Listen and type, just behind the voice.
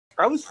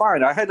I was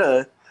fine. I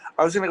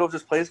was gonna go to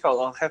this place called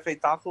El Jefe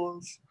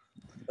Tacos,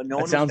 but no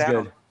one was down. That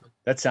sounds good.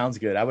 That sounds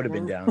good. I would have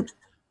been down.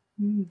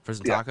 For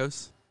some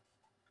tacos?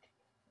 I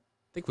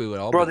think we would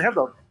all. Bro, be they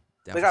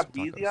got some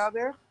birria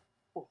there.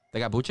 They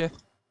got buche?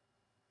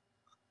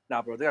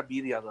 Nah, bro, they got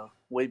birria though.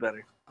 Way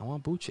better. I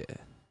want buche.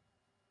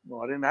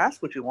 Well, I didn't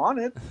ask what you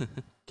wanted.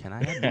 Can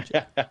I have buche?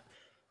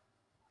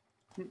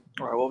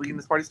 All right, well, we getting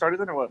this party started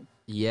then, or what?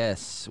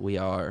 Yes, we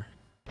are.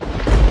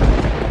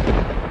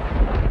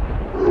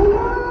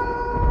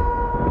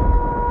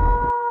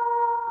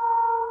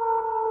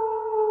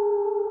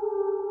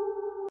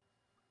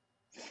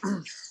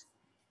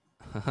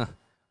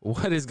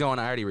 What is going on?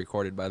 I already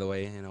recorded, by the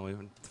way. You know,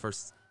 the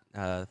first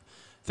 30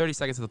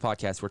 seconds of the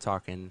podcast, we're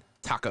talking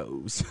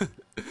tacos.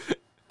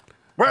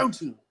 Round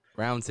two.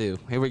 Round two.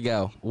 Here we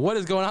go. What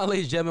is going on,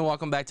 ladies and gentlemen?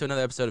 Welcome back to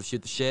another episode of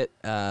Shoot the Shit.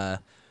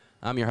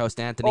 I'm your host,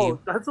 Anthony. Oh,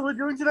 that's what we're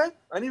doing today?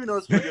 I didn't even know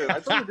this was doing. I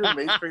thought we were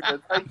doing Main Street.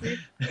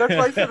 That's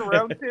why I said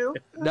round two.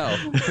 No,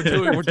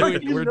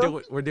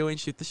 we're doing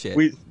Shoot the Shit.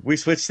 We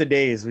switched the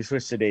days.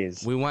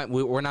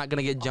 We're not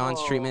gonna get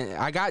John's treatment.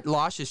 I got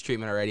Losh's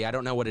treatment already. I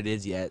don't know what it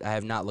is yet. I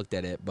have not looked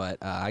at it, but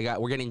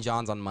we're getting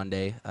John's on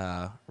Monday.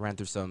 Ran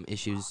through some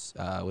issues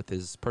with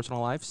his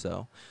personal life,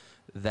 so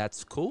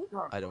that's cool.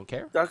 I don't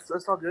care. That's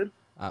all good.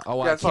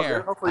 I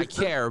care. I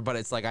care, but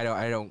it's like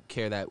I don't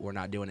care that we're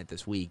not doing it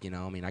this week. You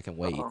know, I mean, I can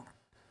wait.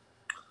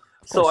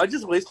 So I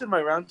just wasted my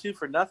round two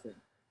for nothing.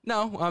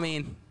 No, I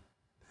mean,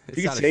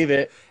 you can save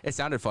it. It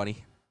sounded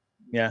funny.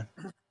 Yeah,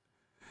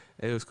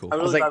 it was cool. I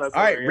was like, all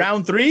right,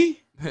 round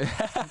three.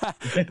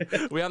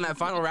 We on that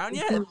final round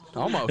yet?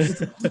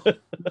 Almost.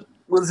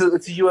 Was it?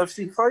 It's a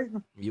UFC fight.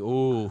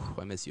 Oh,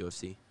 I miss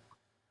UFC.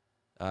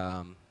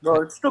 No,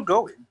 it's still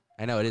going.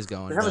 I know it is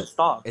going. They haven't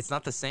stopped. It's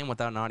not the same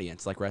without an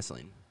audience, like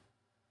wrestling.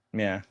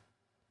 Yeah,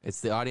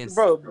 it's the audience.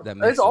 Bro, that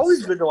makes it's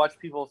always good to watch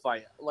people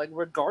fight. Like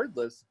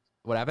regardless.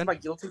 What happened? It's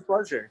my guilty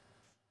pleasure.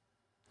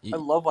 I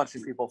love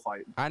watching people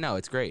fight. I know,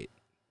 it's great.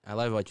 I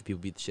love watching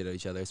people beat the shit out of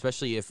each other,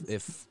 especially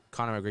if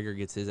Conor McGregor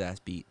gets his ass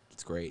beat.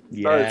 It's great.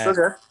 Yeah. It's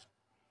okay.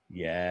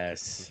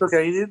 Yes. It's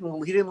okay. He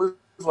didn't lose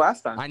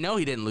last time. I know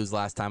he didn't lose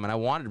last time, and I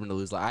wanted him to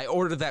lose. I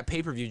ordered that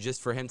pay-per-view just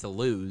for him to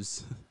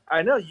lose.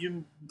 I know.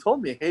 You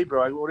told me, hey,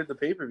 bro, I ordered the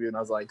pay-per-view, and I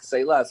was like,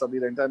 say less. I'll be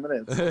there in 10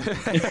 minutes.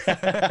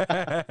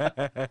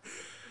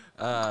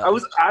 I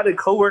was at a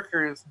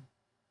coworker's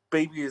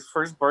baby's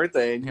first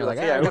birthday, and you're like,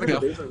 hey, I gotta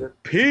go.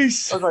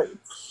 Peace. I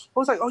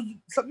was like, oh,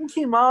 something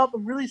came up.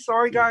 I'm really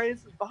sorry,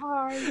 guys.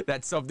 Bye.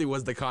 That something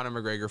was the Conor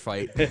McGregor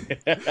fight.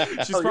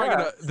 She's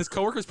probably this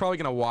coworker's probably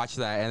gonna watch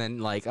that and then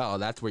like, oh,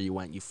 that's where you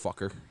went, you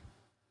fucker.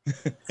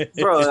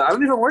 Bro, I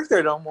don't even work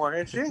there no more,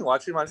 and she ain't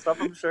watching my stuff.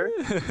 I'm sure.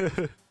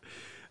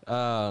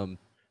 I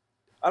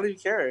don't even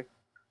care.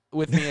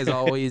 With me as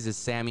always is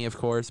Sammy, of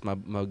course, my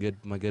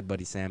good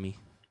buddy Sammy.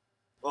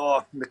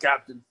 Oh, the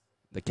captain.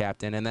 The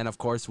captain, and then of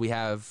course we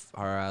have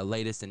our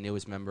latest and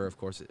newest member. Of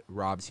course,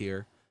 Rob's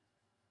here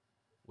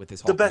with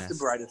his Hulk best mask. and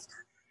brightest.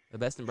 The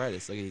best and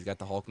brightest. Look, he's got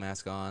the Hulk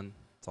mask on.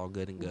 It's all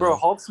good and good. Bro,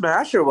 Hulk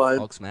smash or what?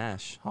 Hulk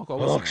smash.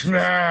 Hulk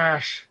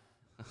smash.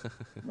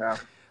 Yeah.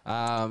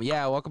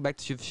 Yeah. Welcome back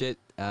to Shoot the Shit.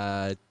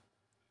 Don't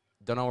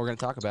know what we're gonna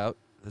talk about.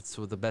 That's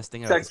what the best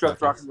thing. Sex,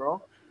 drugs, rock and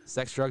roll.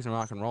 Sex, drugs, and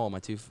rock and roll. My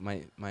three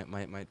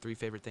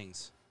favorite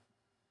things.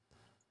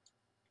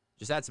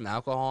 Just add some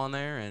alcohol in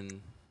there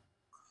and.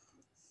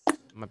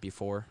 It might be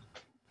four.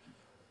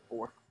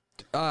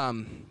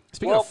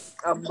 Speaking of,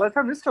 by the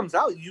time this comes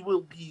out, you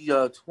will be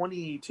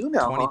 22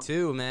 now.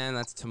 22, man.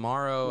 That's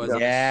tomorrow.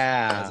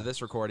 As of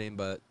this recording,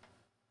 but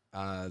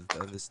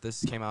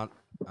this came out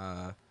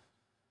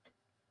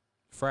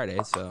Friday,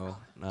 so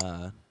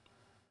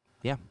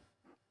yeah.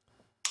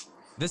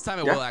 This time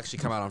it will actually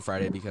come out on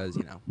Friday because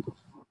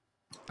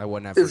I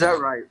wouldn't have. Is that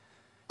right?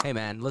 Hey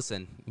man,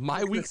 listen.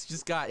 My weeks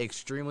just got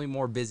extremely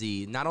more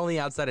busy. Not only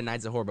outside of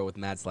Nights of Horror, but with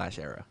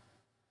Mad/Era.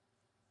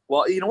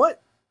 Well, you know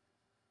what?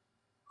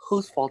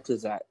 Whose fault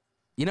is that?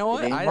 You know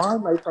what?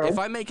 If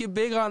I make it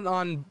big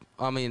on,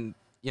 I mean,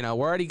 we're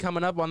already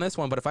coming up on this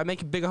one, but if I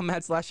make it big on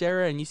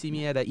Mad/Era and you see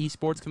me at an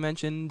esports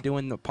convention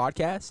doing the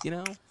podcast,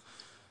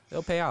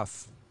 it'll pay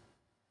off.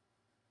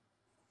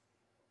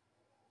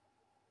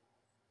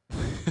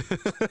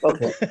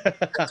 Okay.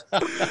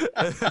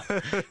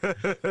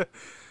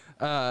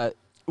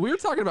 We were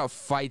talking about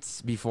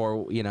fights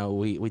before, we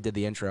did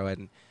the intro,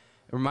 and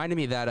it reminded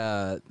me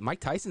that Mike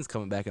Tyson's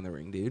coming back in the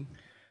ring, dude.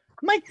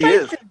 Mike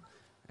Tyson.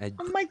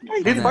 Mike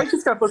Tyson. His fight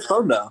just got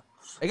postponed, though.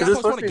 It got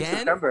postponed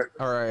again? Or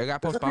it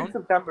got postponed?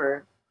 It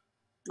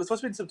was supposed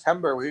to be in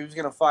September where he was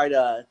going to fight,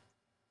 I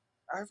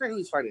forget who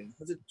he's fighting.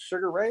 Was it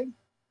Sugar Ray?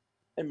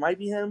 It might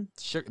be him.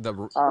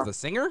 The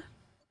singer?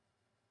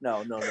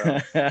 No.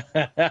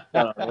 That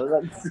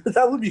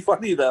would be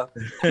funny, though.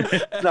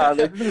 No,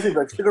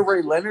 like Sugar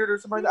Ray Leonard or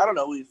something like that. I don't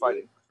know who he's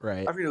fighting.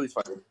 Right. I forget who he's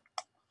fighting.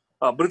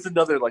 But it's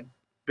another,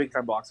 big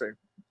time boxer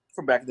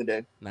from back in the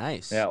day.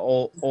 Nice. Yeah,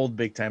 old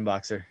big time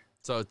boxer.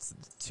 So it's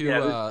two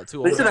old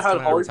they should have had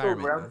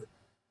Holyfield round.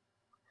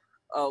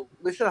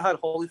 They should have had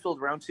Holyfield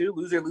round 2.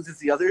 Loser loses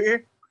the other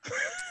year.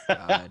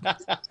 God.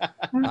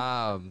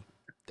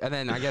 And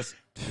then I guess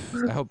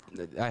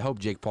I hope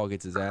Jake Paul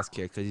gets his ass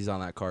kicked because he's on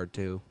that card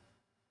too.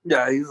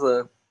 Yeah, he's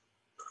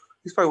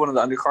probably one of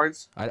the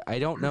undercards. I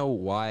don't know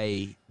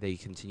why they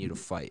continue to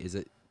fight. Is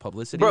it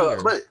publicity? Bro,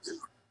 or but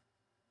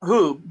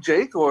who?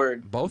 Jake or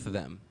both of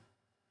them?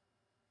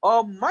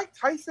 Mike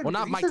Tyson? Well,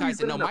 not he Mike said he's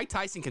Tyson. been No, in Mike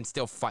Tyson can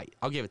still fight.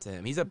 I'll give it to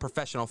him. He's a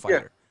professional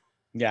fighter.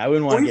 Yeah, I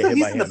wouldn't Well, want he to get said hit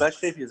he's by in the him. best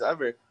shape he's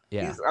ever.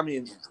 Yeah.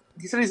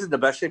 He said he's in the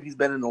best shape he's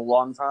been in a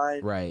long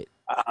time. Right.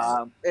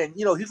 And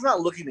he's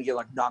not looking to get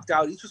like knocked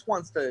out. He just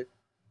wants to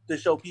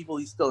show people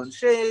he's still in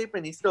shape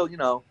and he still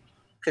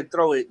can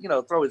throw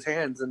his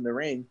hands in the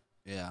ring.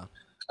 Yeah.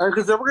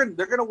 Because they're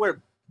gonna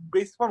wear,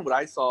 based upon what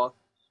I saw,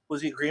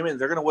 was the agreement.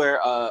 They're gonna wear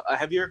a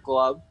heavier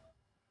glove,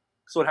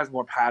 so it has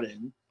more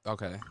padding.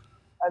 Okay.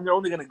 And they're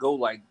only gonna go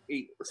like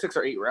 6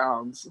 or 8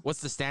 rounds.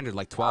 What's the standard?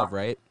 Like 12,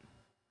 right?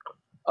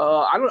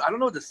 I don't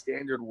know what the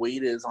standard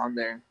weight is on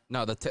there.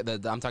 No, I'm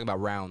talking about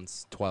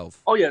rounds.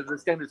 12. Oh yeah, the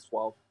standard's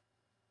 12.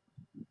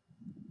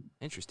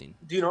 Interesting.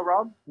 Do you know,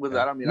 Rob? With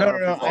that, I mean, No, I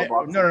don't know if you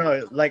follow boxing.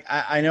 no. Like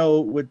I know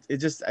what it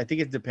just. I think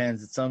it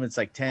depends. Some it's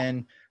like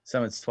 10,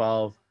 some it's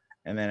 12,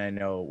 and then I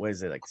know what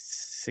is it like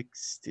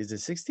 6? Is it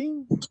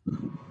 16?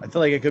 I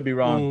feel like I could be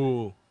wrong.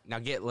 Ooh. Now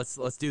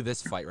let's do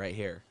this fight right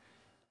here.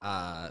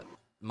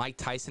 Mike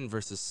Tyson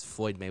versus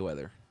Floyd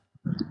Mayweather.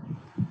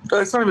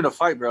 It's not even a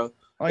fight, bro.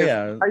 Oh If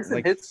yeah,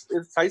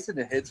 If Tyson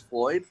hits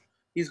Floyd,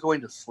 he's going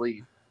to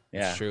sleep.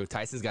 yeah. It's true.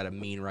 Tyson's got a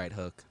mean right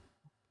hook,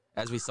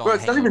 as we saw. Bro, in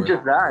it's not even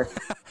Hangover. just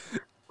that.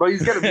 Bro,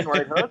 he's got a mean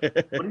right hook,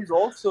 but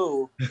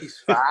he's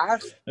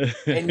fast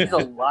and he's a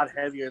lot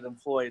heavier than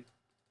Floyd.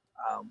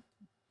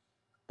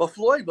 But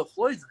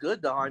Floyd's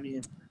good though. I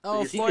mean, Oh,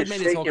 because he Floyd can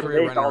made his shake whole and career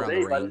bake running all around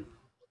day, the ring.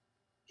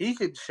 he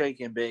could shake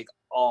and bake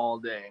all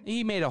day.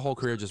 He made a whole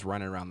career just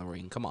running around the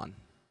ring. Come on.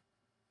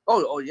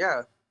 Oh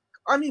yeah.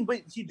 I mean, but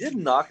he did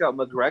knock out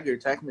McGregor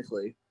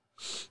technically.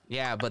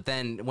 Yeah, but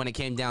then when it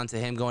came down to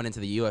him going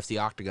into the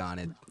UFC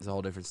octagon, it's a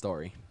whole different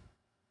story.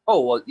 Oh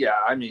well, yeah.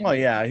 I mean, Oh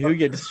yeah, he would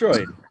get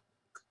destroyed.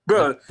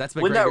 bro, That's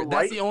when McGregor. that That's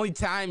right- the only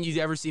time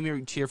you ever see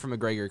me cheer for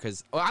McGregor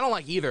because I don't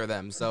like either of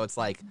them. So it's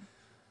like,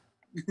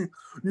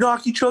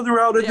 knock each other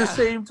out at Yeah. the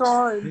same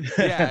time.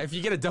 yeah, if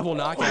you get a double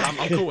knockout,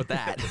 I'm cool with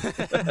that.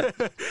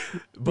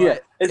 But Yeah,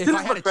 as if soon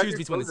I as had to McGregor choose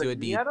between the throws two, a it'd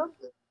knee be at him,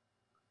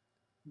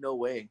 no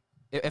way.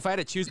 if I had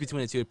to choose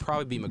between the two, it'd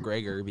probably be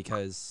McGregor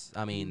because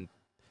I mean,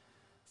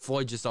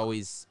 Floyd just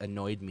always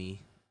annoyed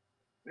me.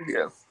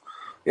 Yeah,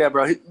 yeah,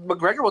 bro.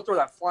 McGregor will throw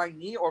that flying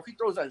knee, or if he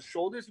throws that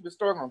shoulders, he was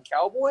throwing on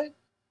Cowboy.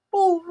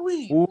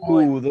 Holy,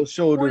 Ooh, those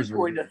shoulders Floyd's were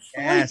going to sleep.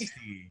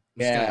 nasty.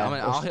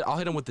 Yeah, I'll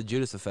hit him with the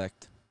Judas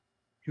effect.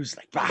 he was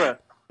like, bah, Bro,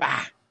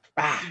 bah,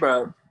 bah.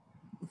 bro.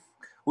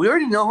 We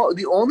already know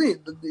we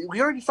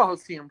already saw how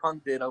CM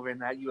Punk did over in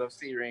that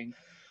UFC ring.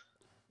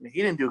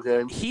 He didn't do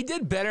good. He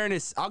did better in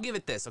his. I'll give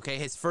it this. Okay,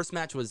 his first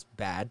match was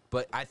bad,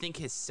 but I think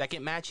his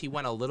second match he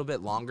went a little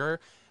bit longer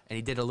and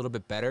he did a little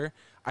bit better.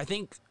 I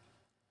think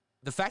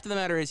the fact of the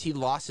matter is he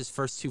lost his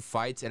first 2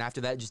 fights, and after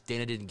that, just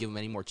Dana didn't give him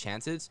any more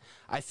chances.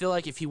 I feel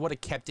like if he would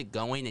have kept it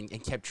going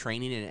and kept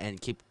training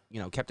and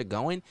kept it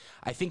going,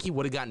 I think he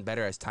would have gotten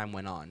better as time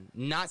went on.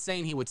 Not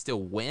saying he would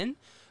still win,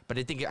 but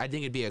I think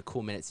it'd be a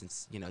cool minute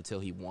since till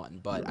he won.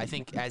 But I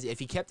think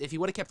if he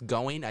would have kept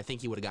going, I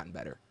think he would have gotten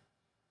better.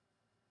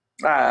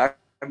 I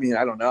mean,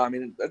 I don't know. I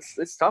mean,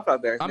 it's tough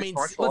out there. I It's mean,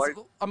 martial art.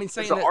 saying It's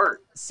an that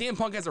art. CM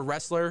Punk as a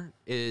wrestler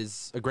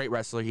is a great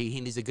wrestler.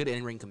 He's a good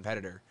in-ring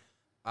competitor.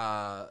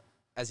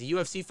 As a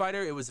UFC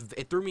fighter,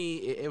 it threw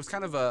me a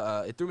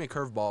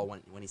curveball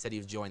when he said he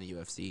was joining the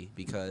UFC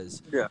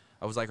because Yeah.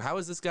 I was like, how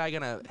is this guy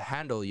gonna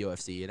handle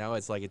UFC?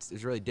 It's like it's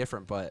really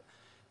different, but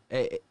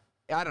I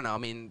don't know. I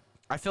mean,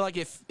 I feel like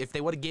if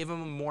they would have gave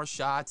him more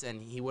shots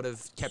and he would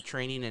have kept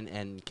training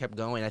and kept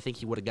going, I think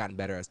he would have gotten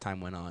better as time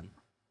went on.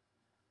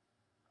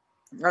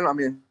 I don't know. I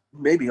mean,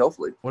 maybe,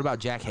 hopefully. What about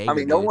Jack Hager? I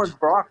mean, no dude? one's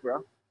Brock,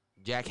 bro.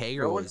 Jack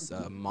Hager no was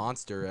a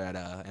monster at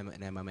an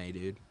MMA,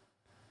 dude.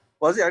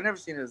 Was he? I never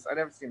seen his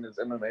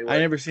MMA. Work. I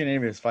never seen any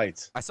of his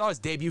fights. I saw his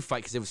debut fight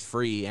because it was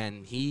free,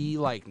 and he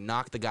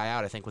knocked the guy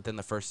out. I think within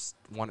the first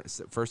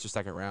or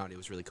second round. It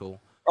was really cool.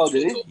 Oh,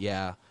 did he?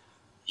 Yeah.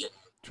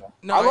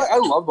 No, I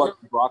love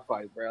watching Brock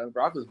fight, bro.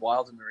 Brock was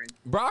wild in the ring.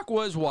 Brock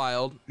was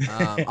wild.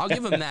 I'll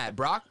give him that.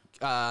 Brock,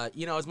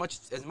 as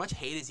much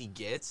hate as he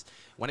gets,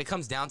 when it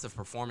comes down to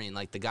performing,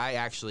 like the guy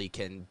actually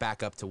can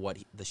back up to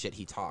the shit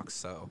he talks.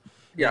 So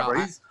Yeah, you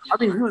know,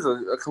 bro. He was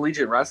a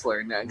collegiate wrestler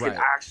and Right. could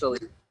actually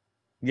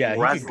Yeah,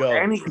 he wrestle could go.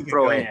 and he could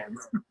throw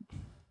hands.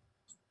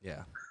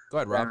 yeah. Go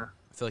ahead, Rob. Yeah.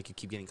 I feel like you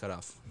keep getting cut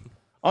off.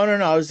 Oh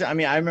no,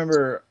 I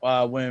remember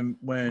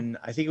when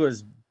I think it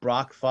was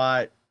Brock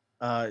fought.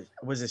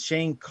 Was it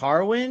Shane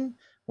Carwin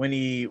when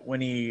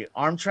he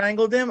arm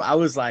triangled him? I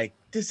was like,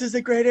 this is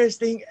the greatest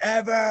thing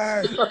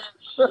ever.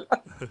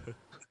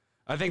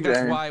 I think that's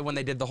Dang. why when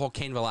they did the whole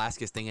Cain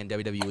Velasquez thing in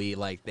WWE,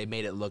 like they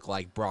made it look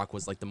like Brock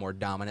was like the more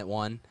dominant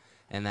one,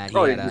 and that he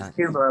Oh, had yeah,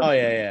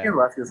 a Ken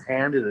left just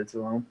handed it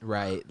to him.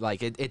 right.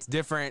 Like it's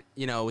different,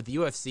 you know. With the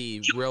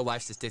UFC, real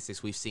life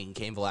statistics we've seen,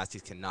 Cain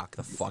Velasquez can knock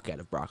the fuck out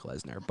of Brock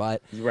Lesnar,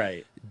 but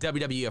Right.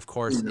 WWE, of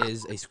course,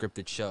 is a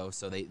scripted show,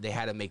 so they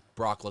had to make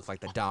Brock look like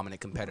the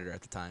dominant competitor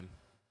at the time.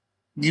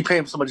 You pay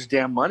him so much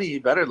damn money, he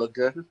better look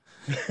good.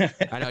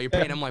 I know you're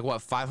paying him like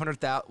what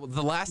 500,000.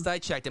 The last I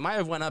checked, it might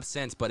have went up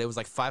since, but it was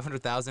like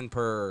 500,000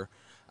 per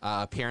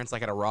appearance,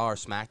 like at a Raw or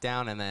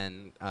SmackDown, and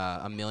then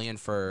 $1 million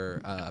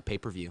for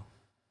pay-per-view.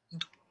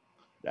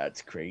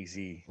 That's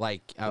crazy.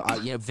 Like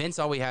you know, Vince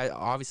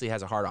obviously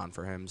has a hard on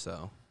for him,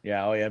 so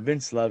Yeah. Oh yeah.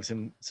 Vince loves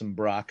some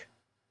Brock.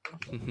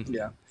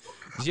 Yeah.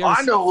 Did you ever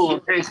I know who will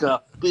take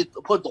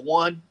put the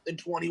 1 in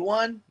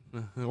 21.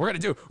 We're gonna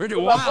do a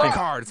wild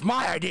card. It's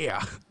my idea.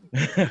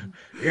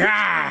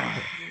 Yeah.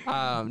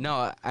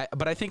 No,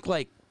 but I think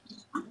like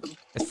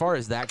as far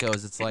as that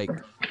goes, it's like,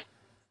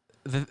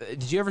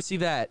 did you ever see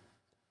that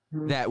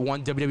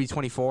one WWE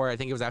 24? I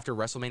think it was after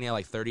WrestleMania,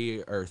 like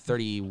 30 or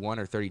 31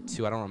 or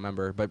 32. I don't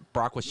remember. But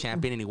Brock was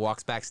champion and he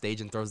walks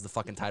backstage and throws the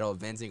fucking title at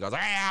Vince and he goes,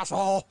 "Hey,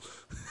 asshole!"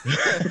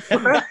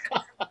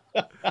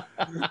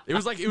 It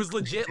was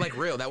legit, like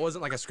real. That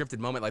wasn't like a scripted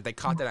moment. Like they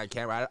caught that on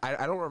camera.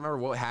 I don't remember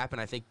what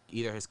happened. I think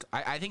either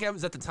I think it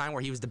was at the time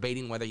where he was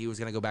debating whether he was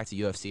gonna go back to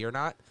UFC or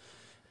not,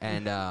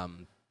 and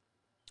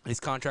his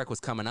contract was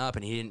coming up,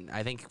 and he didn't.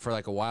 I think for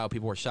like a while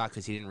people were shocked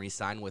because he didn't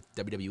re-sign with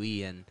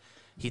WWE, and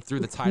he threw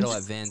the title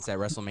at Vince at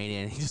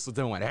WrestleMania, and he just looked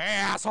at him and went, "Hey,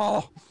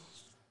 asshole!"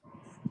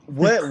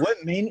 What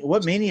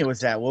mania was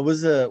that? What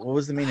was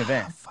the main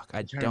event? Oh, fuck,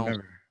 I trying to don't.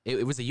 remember.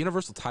 It was a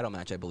Universal title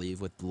match, I believe,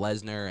 with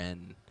Lesnar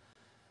and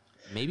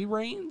maybe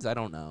Reigns. I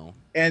don't know.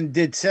 And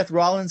did Seth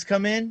Rollins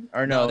come in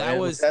or no? That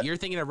was that... you're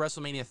thinking of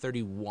WrestleMania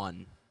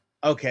 31.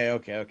 Okay.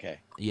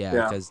 Yeah, Yeah.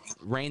 because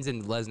Reigns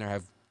and Lesnar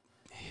have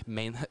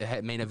main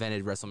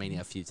evented WrestleMania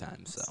a few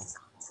times, so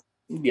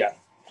Yeah.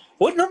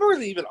 What number are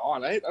they even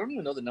on? I don't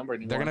even know the number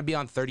anymore. they're gonna be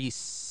on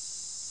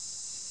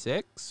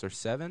 36 or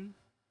 7.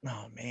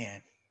 Oh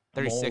man.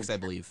 36, I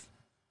believe,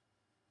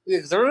 Yeah,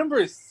 because I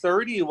remember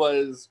 30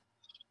 was.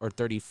 or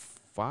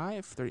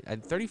 35,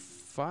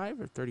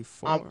 35 or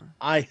 34.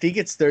 I think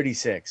it's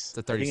 36. It's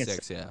a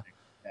 36, yeah.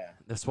 Yeah.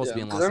 They're supposed to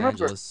be in 'cause Los I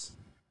remember- Angeles.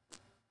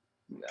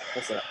 Yeah,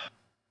 what's that?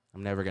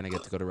 I'm never gonna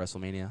get to go to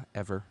WrestleMania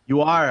ever.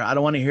 You are. I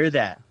don't want to hear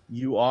that.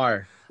 You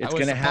are. It's I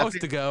was gonna supposed happen.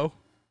 to go.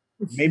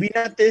 Maybe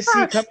not this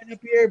year coming up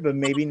here, but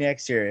maybe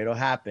next year it'll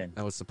happen.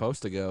 I was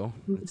supposed to go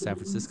in San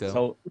Francisco.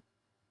 So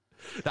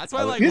That's why,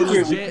 I like, was-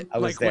 legit, I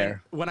was like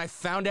there. when I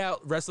found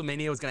out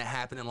WrestleMania was gonna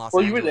happen in Los Oh,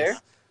 Angeles. you were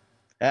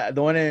there?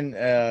 the one in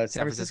San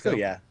Francisco? Francisco,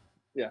 yeah.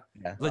 Yeah.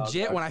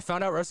 Legit, Okay. when I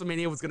found out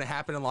WrestleMania was gonna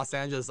happen in Los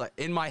Angeles, like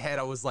in my head,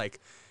 I was like,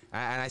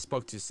 and I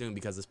spoke too soon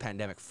because this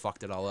pandemic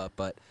fucked it all up.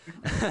 But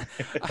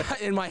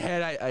in my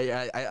head,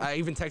 I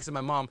even texted my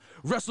mom,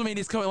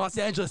 "WrestleMania's coming to Los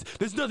Angeles.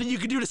 There's nothing you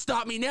can do to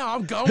stop me now.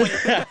 I'm going."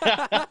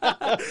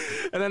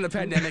 And then the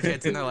pandemic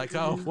hits, and they're like,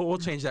 "Oh, we'll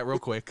change that real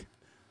quick."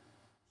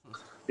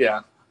 Yeah.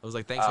 I was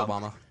like, "Thanks,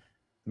 Obama."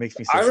 Makes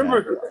me so I sad.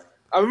 remember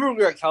we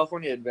were at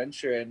California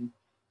Adventure and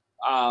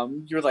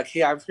you were like,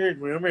 "Hey, I've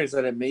heard rumors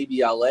that it may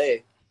be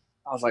LA."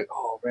 I was like,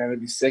 "Oh man, it'd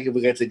be sick if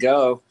we get to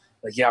go."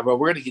 Like, yeah, bro,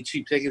 we're gonna get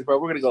cheap tickets, bro.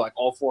 We're gonna go like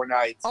all 4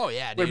 nights. Oh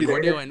yeah, We're dude. gonna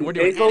We're be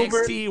doing there.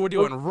 NXT. We're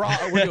doing Raw.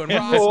 We're doing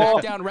Raw,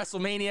 SmackDown,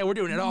 WrestleMania. We're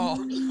doing it all.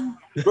 Bro,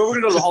 we're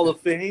gonna go to the Hall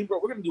of Fame, bro.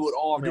 We're gonna do it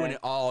all, We're man. doing it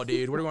all,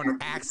 dude. We're doing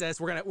access.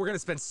 We're gonna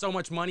spend so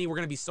much money. We're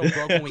gonna be so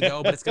broke when we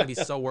go, but it's gonna be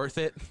so worth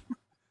it.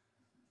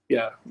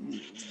 Yeah.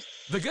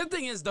 The good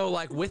thing is though,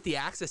 like with the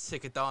access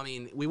ticket though, I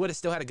mean, we would have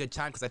still had a good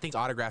time because I think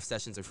autograph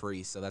sessions are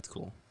free, so that's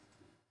cool.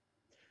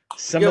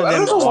 Some Yeah, of I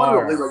them don't know why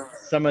are. they like-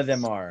 Some of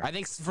them are. I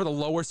think for the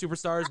lower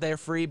superstars they're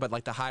free, but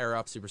like the higher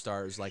up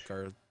superstars, like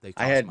they cost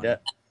I had money.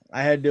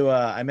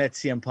 I met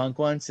CM Punk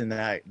once, and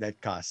that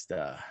cost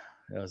that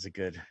was a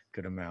good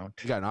amount.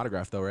 You got an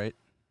autograph though, right?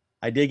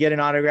 I did get an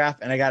autograph,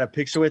 and I got a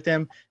picture with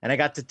him, and I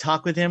got to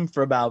talk with him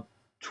for about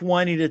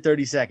 20 to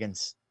 30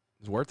 seconds.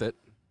 It's worth it.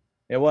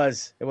 It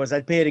was.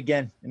 I'd pay it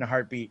again in a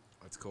heartbeat.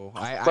 That's cool.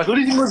 But who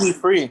do you think would be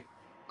free?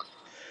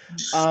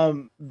 I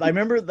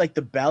remember like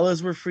the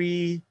Bellas were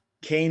free.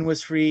 Kane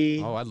was free.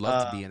 Oh, I'd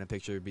love to be in a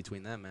picture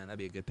between them, man. That'd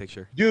be a good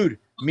picture. Dude,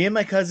 me and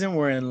my cousin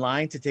were in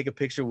line to take a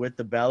picture with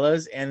the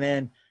Bellas, and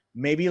then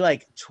maybe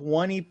like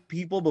 20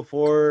 people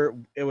before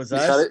it was You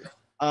us. cut it?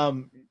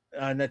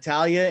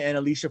 Natalia and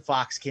Alicia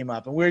Fox came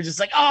up, and we were just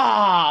like,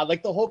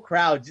 like the whole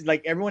crowd,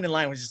 like everyone in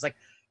line was just like,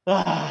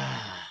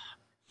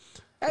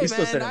 Hey We still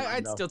man, sit in line,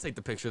 I'd though. still take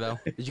the picture though.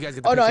 Did you guys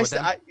get the Oh no, picture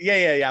with them?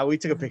 yeah. We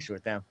took a picture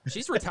with them.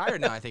 She's retired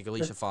now, I think.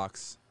 Alicia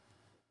Fox.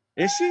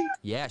 Is she?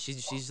 Yeah,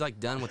 she's like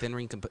done with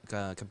in-ring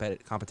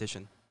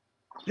competition.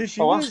 Dude, she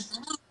Oh, wow. was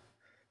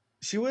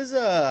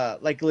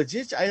like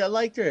legit. I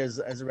liked her as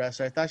a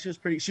wrestler. I thought she was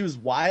pretty. She was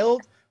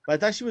wild, but I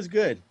thought she was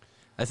good.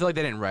 I feel like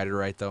they didn't write her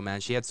right though,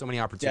 man. She had so many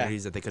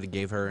opportunities that they could have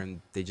gave her,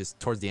 and they just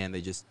towards the end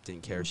they just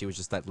didn't care. She was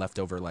just that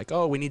leftover, like,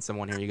 oh, we need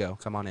someone. Here you go,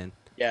 come on in.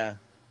 Yeah.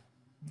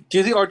 Do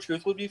you think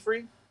R-Truth would be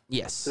free?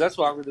 Yes, So that's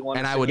what I really want.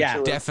 and I would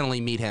Yeah. definitely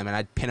meet him, and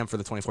I'd pin him for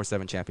the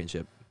 24/7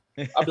 championship.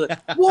 I'd be like,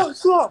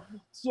 "What's up?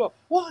 What's up?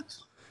 What?"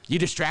 You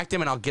distract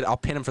him, and I'll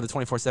pin him for the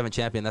 24/7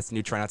 champion. That's the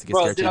new try not to get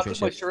Bro, scared did I put my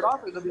championship. shirt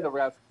off, or is it be the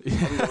ref? I'll be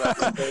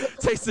the ref.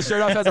 Takes the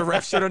shirt off, has a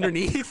ref shirt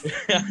underneath. Hit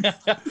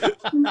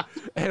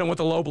him with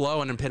a low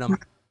blow and then pin him.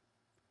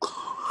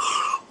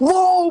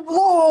 Low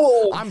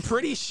blow. I'm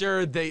pretty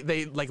sure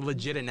they like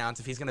legit announce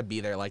if he's gonna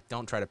be there, like,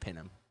 don't try to pin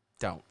him.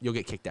 Don't. You'll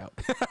get kicked out.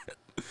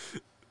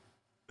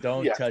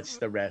 Don't touch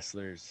the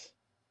wrestlers.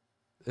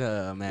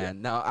 Oh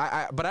man, no.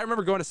 But I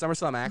remember going to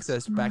SummerSlam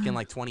Access back in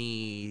like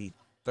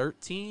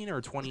 2013 or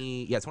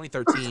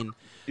 2013.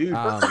 Dude,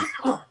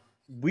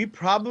 we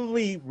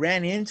probably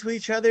ran into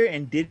each other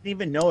and didn't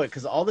even know it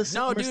because all the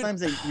SummerSlams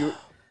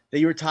that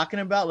you were talking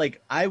about,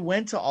 like I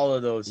went to all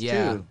of those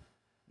too.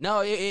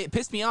 No, it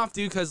pissed me off,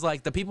 dude, because,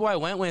 like, the people I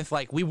went with,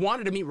 like, we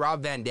wanted to meet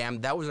Rob Van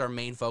Dam. That was our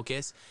main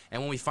focus.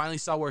 And when we finally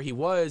saw where he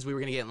was, we were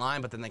going to get in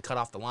line, but then they cut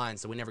off the line,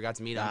 so we never got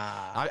to meet him.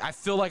 I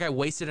feel like I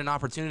wasted an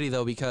opportunity,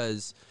 though,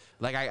 because,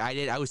 like,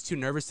 I was too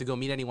nervous to go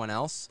meet anyone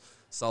else.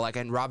 So, like,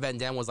 and Rob Van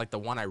Dam was, like, the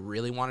one I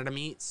really wanted to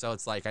meet. So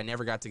it's like I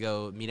never got to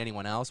go meet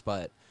anyone else,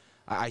 but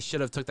I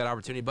should have took that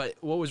opportunity. But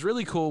what was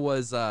really cool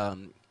was I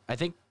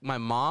think my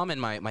mom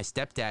and my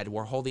stepdad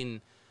were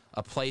holding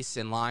a place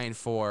in line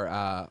for,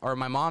 or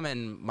my mom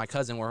and my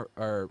cousin were,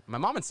 or my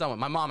mom and someone,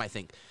 my mom, I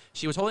think,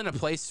 she was holding a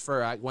place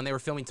for when they were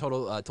filming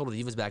Total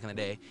Divas back in the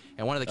day,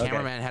 and one of the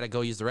cameramen had to go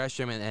use the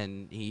restroom,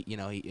 and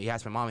he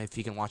asked my mom if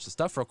he can watch the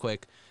stuff real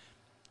quick,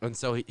 and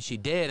so she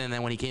did, and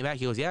then when he came back,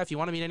 he goes, yeah, if you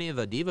want to meet any of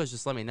the divas,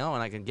 just let me know,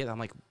 and I can get, I'm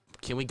like,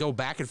 can we go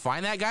back and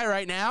find that guy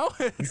right now?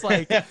 It's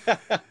like,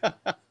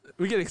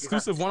 we get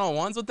exclusive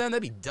one-on-ones with them,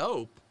 that'd be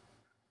dope.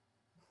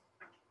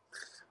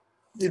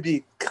 It'd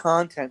be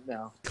content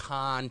now.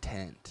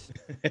 Content.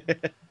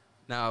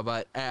 No,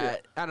 but I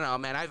don't know,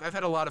 man. I've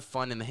had a lot of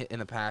fun in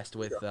the past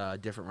with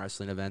different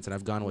wrestling events, and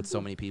I've gone with so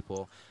many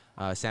people.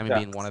 Sammy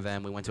being one of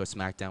them. We went to a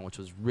SmackDown, which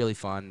was really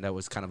fun. That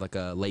was kind of like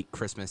a late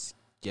Christmas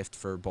gift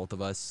for both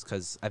of us,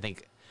 because I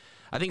think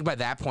by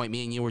that point,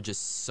 me and you were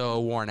just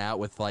so worn out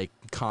with like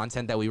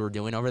content that we were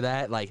doing over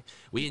that. Like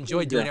we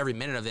enjoyed doing every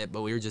minute of it,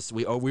 but we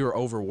were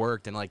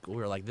overworked, and like we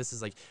were like, this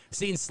is like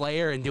seeing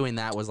Slayer and doing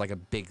that was like a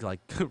big like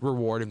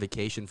reward and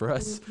vacation for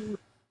us.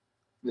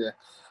 Yeah.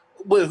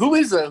 Wait, who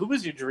is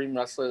your dream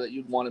wrestler that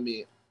you'd want to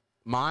meet?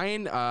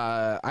 Mine,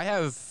 I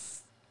have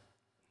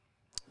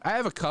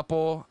a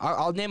couple.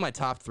 I'll name my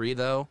top three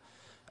though.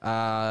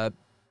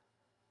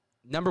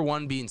 Number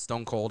one being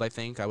Stone Cold. I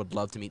think I would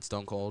love to meet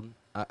Stone Cold.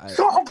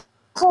 I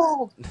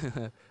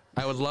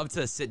would love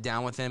to sit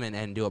down with him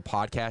and do a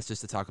podcast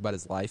just to talk about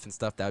his life and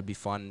stuff. That would be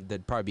fun.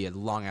 That'd probably be a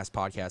long ass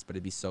podcast, but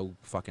it'd be so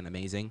fucking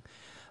amazing.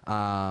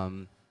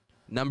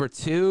 Number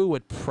two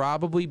would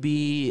probably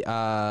be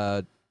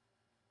I'm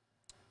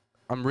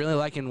really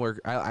liking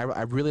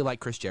I really like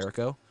Chris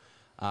Jericho.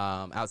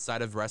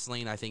 Outside of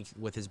wrestling, I think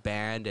with his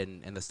band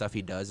and the stuff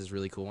he does is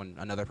really cool. And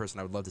another person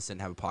I would love to sit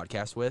and have a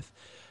podcast with.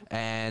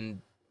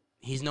 And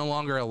he's no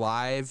longer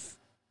alive,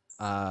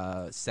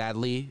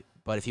 sadly.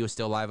 But if he was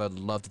still alive, I'd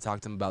love to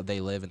talk to him about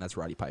They Live, and that's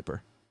Roddy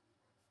Piper.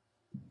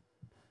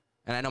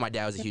 And I know my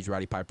dad was a huge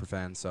Roddy Piper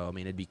fan, so I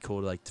mean it'd be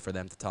cool to, like for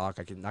them to talk.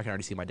 I can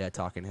already see my dad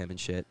talking to him and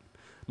shit.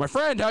 My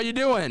friend, how you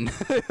doing?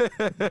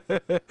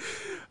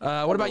 What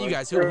about you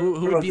guys?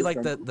 Who would be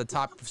like the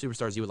top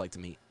superstars you would like to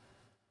meet?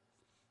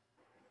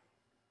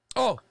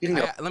 Oh,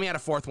 let me add a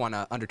fourth one.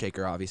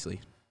 Undertaker,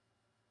 obviously.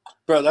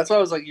 Bro, that's why I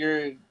was like,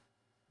 you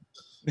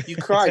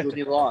cried when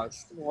you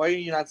lost. Why are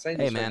you not saying?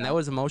 Hey man, that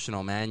was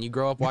emotional, man. You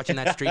grow up watching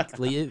that streak,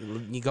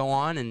 you go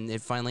on, and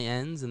it finally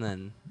ends, and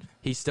then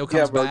he still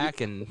comes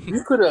back, and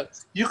you could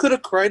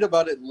have cried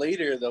about it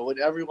later though when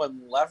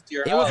everyone left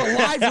your house. It was a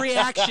live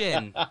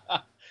reaction.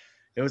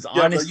 It was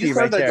honesty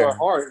right there. Your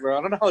heart, bro.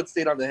 I don't know how it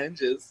stayed on the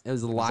hinges. It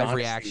was a live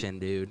reaction,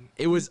 dude.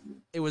 It was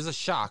a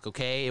shock.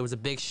 Okay, it was a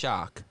big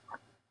shock.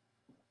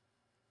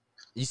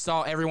 You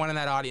saw everyone in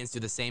that audience do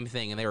the same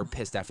thing, and they were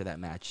pissed after that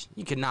match.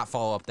 You could not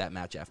follow up that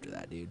match after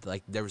that, dude.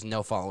 Like, there was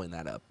no following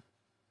that up.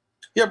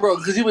 Yeah, bro,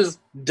 because he was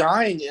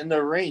dying in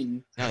the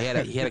ring. No, he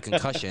had a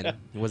concussion.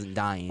 He wasn't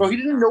dying. Bro, he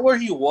didn't know where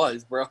he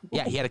was, bro.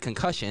 Yeah, he had a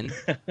concussion.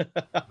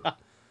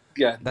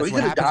 Yeah, that's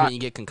what happens when you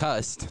get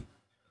concussed.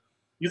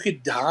 You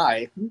could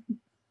die.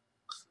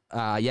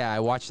 Yeah,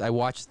 I watched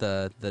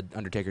the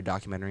Undertaker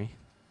documentary.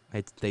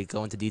 They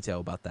go into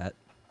detail about that.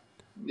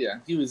 Yeah,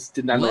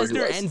 did not know where he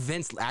was. Lesnar and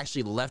Vince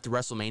actually left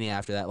WrestleMania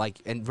after that.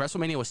 Like, and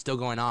WrestleMania was still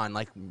going on.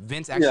 Like,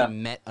 Vince actually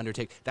met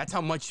Undertaker. That's how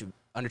much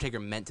Undertaker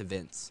meant to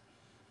Vince.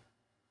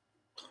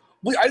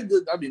 I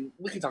mean,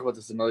 we can talk about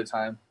this another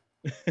time.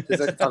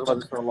 Because I can talk about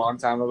this for a long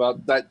time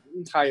about that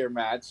entire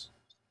match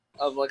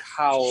of like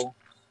how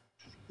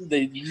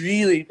they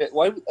really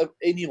why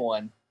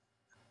anyone.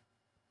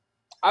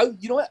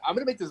 You know what? I'm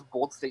gonna make this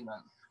bold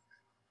statement.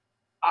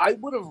 I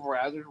would have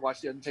rather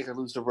watched the Undertaker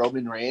lose to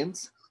Roman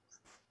Reigns,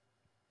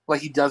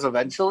 like he does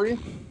eventually,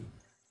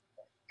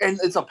 and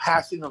it's a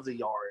passing of the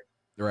yard,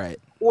 right?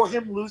 Or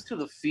him lose to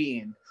the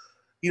Fiend,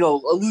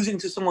 losing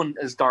to someone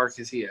as dark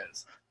as he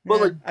is.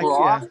 But like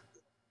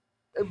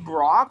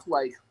Brock,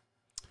 like.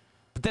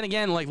 But then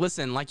again, like,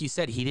 listen, like you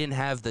said, he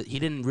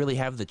didn't really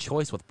have the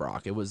choice with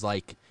Brock. It was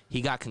like he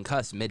got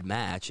concussed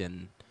mid-match,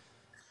 and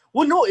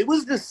Well, no, it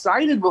was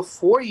decided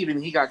before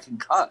even he got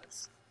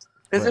concussed.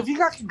 Because Right. if he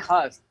got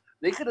concussed,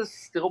 they could have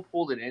still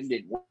pulled an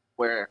ending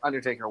where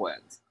Undertaker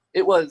wins.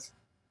 It was,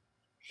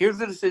 here's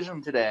the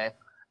decision today,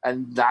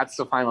 and that's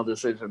the final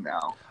decision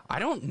now. I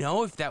don't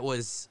know if that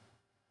was.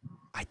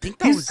 I think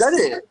that He was. said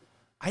it.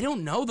 I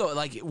don't know though.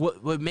 Like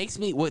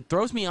what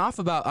throws me off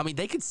about. I mean,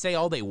 they could say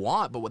all they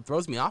want, but what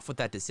throws me off with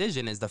that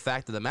decision is the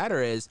fact of the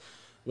matter is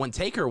when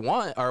Taker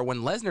won or when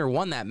Lesnar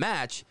won that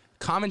match,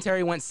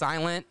 commentary went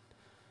silent.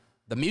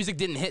 The music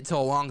didn't hit till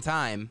a long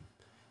time,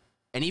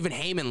 and even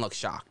Heyman looked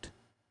shocked,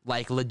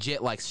 like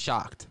legit, like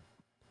shocked.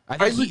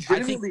 I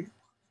think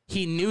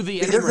he knew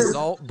the end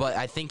result, but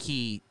I think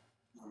he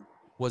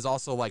was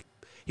also like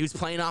he was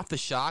playing off the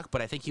shock, but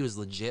I think he was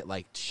legit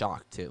like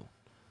shocked too.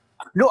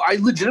 No, I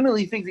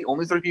legitimately think the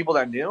only 3 people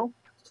that knew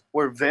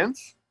were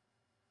Vince,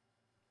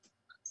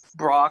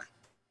 Brock,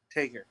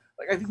 Taker.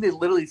 Like I think they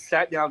literally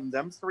sat down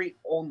them 3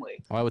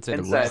 only. Well, I would say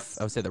and the said- ref.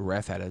 I would say the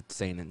ref had a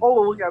say in.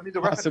 Oh well, yeah, I mean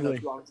the ref had to Possibly.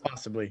 go on.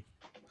 Possibly.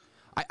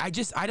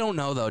 I don't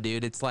know though,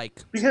 dude. It's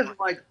like Because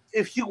like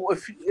if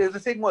the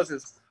thing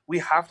is we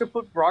have to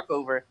put Brock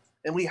over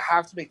and we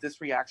have to make this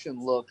reaction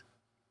look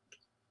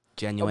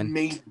genuine.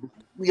 amazing.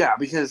 Yeah,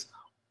 because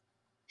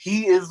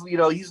he is,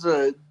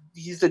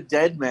 he's a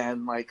dead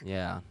man. Like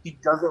Yeah. he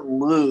doesn't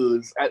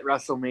lose at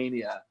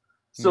WrestleMania.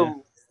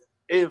 So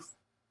if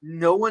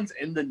no one's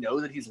in the know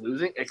that he's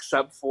losing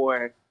except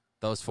for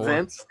Those 4.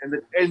 Vince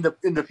and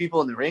the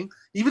people in the ring,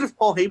 even if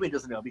Paul Heyman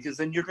doesn't know, because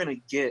then you're gonna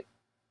get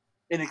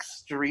an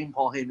extreme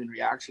Paul Heyman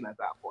reaction at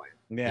that point.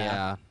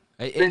 Yeah.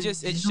 It Then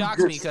just you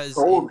shocks me because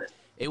sold it.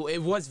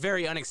 it was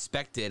very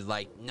unexpected.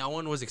 Like no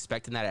one was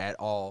expecting that at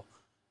all.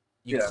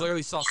 You Yeah.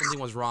 clearly saw something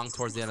was wrong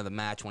towards the end of the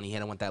match when he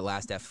hit him with that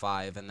last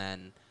F5, and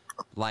then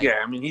like Yeah,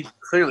 I mean he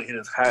clearly hit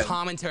his head.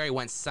 commentary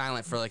went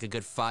silent for like a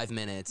good 5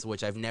 minutes,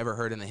 which I've never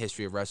heard in the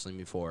history of wrestling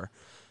before.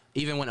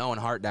 Even when Owen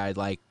Hart died,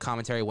 like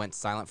commentary went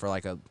silent for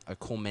like a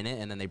cool minute,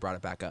 and then they brought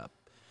it back up.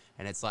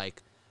 And it's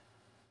like,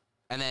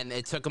 and then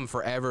it took them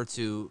forever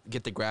to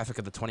get the graphic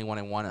of the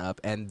 21-1 up,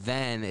 and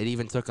then it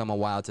even took them a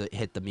while to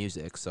hit the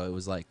music. So it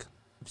was like,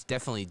 it's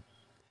definitely,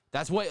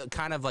 that's what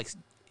kind of like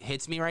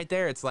hits me right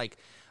there. It's like,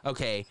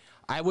 okay,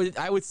 I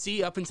would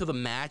see up until the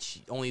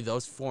match only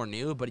those 4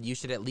 knew, but you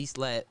should at least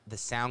let the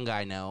sound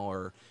guy know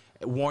or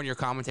warn your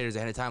commentators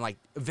ahead of time. Like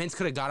Vince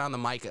could have got on the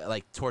mic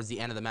like towards the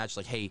end of the match,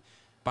 like, hey,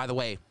 by the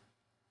way,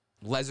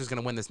 Lesnar's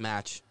gonna win this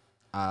match.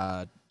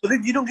 But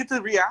then you don't get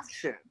the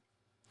reaction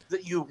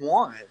that you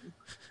want.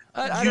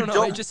 I You don't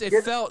know.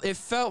 don't It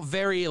felt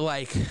very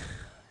like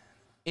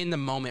in the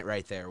moment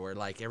right there, where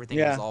like everything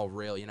was all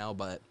real,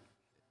 But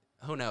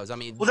who knows? I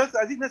mean, Well,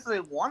 I think that's what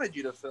they wanted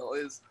you to feel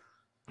is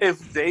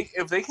if they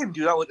can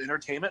do that with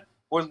entertainment,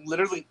 where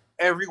literally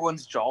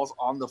everyone's jaw's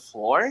on the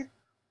floor,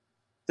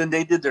 then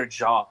they did their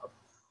job.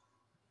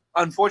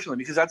 Unfortunately,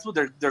 because that's what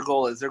their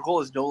goal is. Their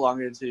goal is no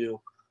longer to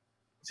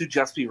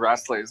just be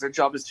wrestlers. Their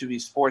job is to be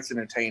sports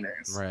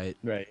entertainers. right.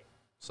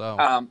 So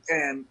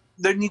And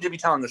they need to be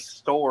telling a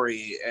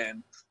story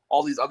and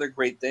all these other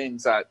great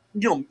things that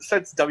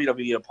sets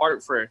WWE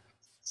apart for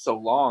so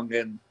long.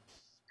 And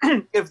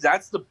if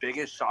that's the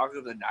biggest shock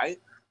of the night,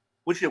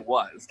 which it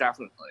was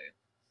definitely,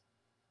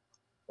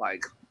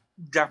 like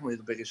definitely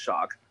the biggest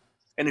shock.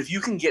 And if you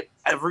can get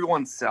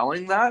everyone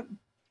selling that,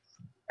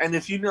 and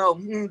if they're not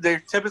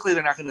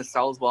going to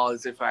sell as well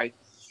as if I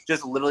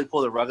just literally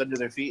pull the rug under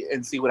their feet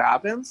and see what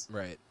happens,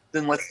 right.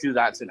 then let's do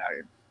that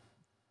tonight.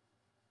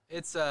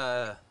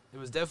 It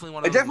was definitely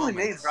one of It those definitely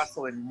made moments.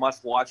 wrestling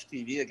must-watch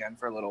TV again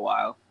for a little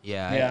while.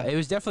 Yeah, it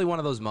was definitely one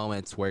of those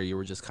moments where you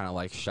were just kind of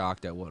like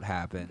shocked at what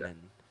happened. And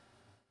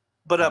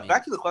But I mean-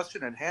 back to the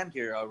question at hand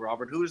here,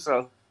 Robert. Who's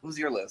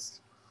your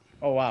list?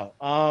 Oh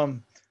wow.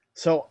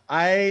 So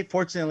I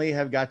fortunately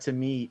have got to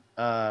meet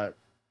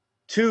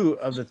 2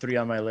 of the 3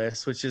 on my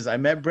list, which is I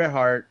met Bret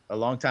Hart a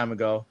long time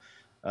ago,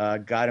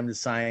 got him to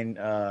sign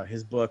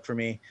his book for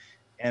me,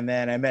 and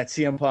then I met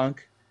CM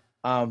Punk.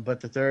 But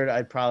the third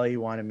I'd probably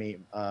want to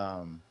meet.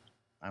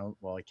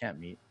 I can't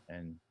meet,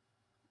 and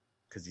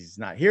because he's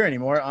not here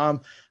anymore.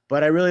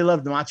 But I really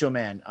loved Macho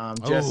Man.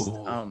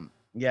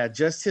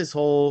 Just his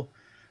whole.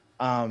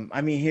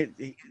 I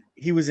mean,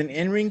 he was an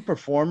in-ring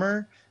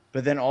performer,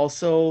 but then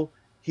also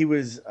he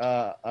was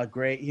a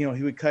great. He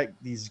would cut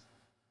these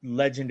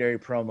legendary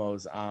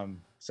promos.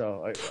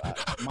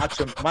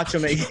 Macho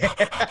Man.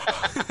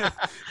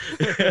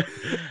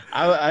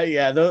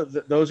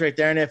 Those right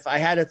there. And if I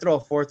had to throw a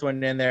 4th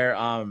one in there,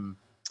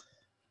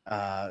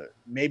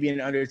 maybe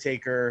an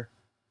Undertaker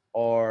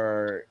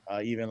or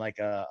even like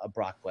a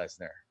Brock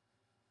Lesnar.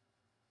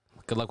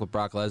 good luck with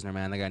Brock Lesnar,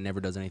 man. That guy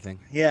never does anything.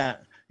 Yeah,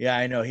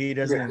 I know he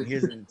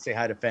doesn't say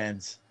hi to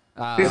fans.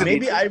 Uh,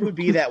 Maybe I would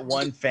be that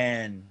one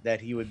fan that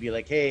he would be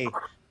like, "Hey,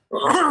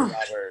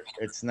 Robert,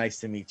 it's nice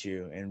to meet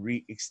you," and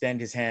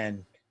extend his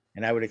hand,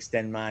 and I would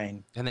extend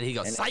mine. and then he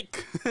goes,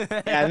 psych.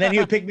 And then he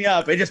would pick me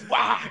up and just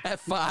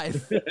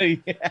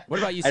F5. yeah. What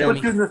about you, I don't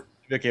Put you Sammy? in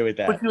the, Okay with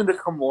that. put you in the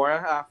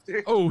Kimura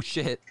after. Oh,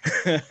 shit.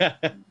 What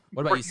about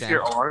you, Breaks Sam?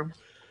 your arm.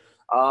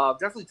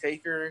 Definitely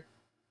Taker.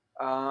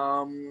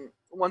 One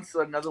once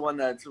another one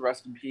that's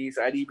rest in peace,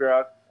 Eddie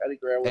Guerrero.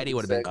 Eddie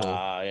would have been sick. cool.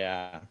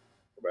 Yeah.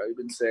 Bro, he'd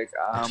been sick.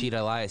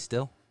 Cheetah Elias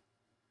still.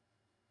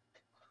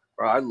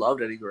 Bro, I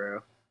loved Eddie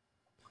Guerrero.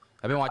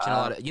 I've been watching a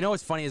lot of. You know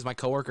what's funny is my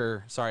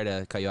coworker. Sorry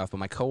to cut you off, but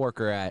my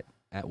coworker at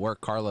work,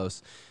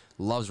 Carlos,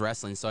 loves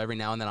wrestling. So every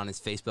now and then on his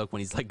Facebook,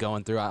 when he's like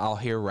going through, I'll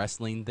hear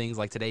wrestling things.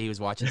 Like today, he was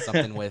watching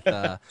something with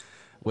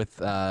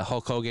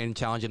Hulk Hogan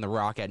challenging The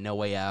Rock at No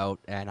Way Out,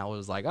 and I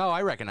was like, oh,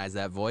 I recognize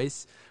that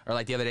voice. Or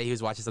like the other day, he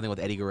was watching something with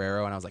Eddie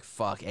Guerrero, and I was like,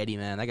 fuck, Eddie,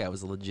 man, that guy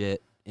was a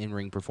legit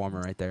in-ring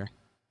performer right there.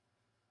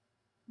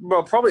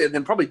 Bro, probably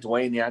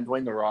Dwayne. Yeah,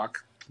 Dwayne The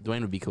Rock.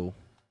 Dwayne would be cool.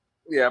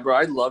 Yeah, bro,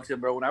 I loved him,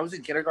 bro. When I was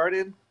in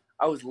kindergarten,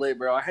 I was lit,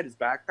 bro. I had his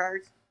backpack.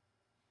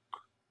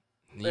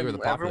 You were the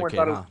popular Everyone kid,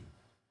 thought it huh? was-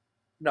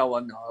 No,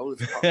 I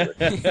wasn't popular.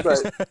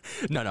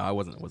 But No, I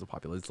wasn't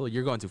popular.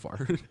 You're going too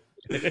far.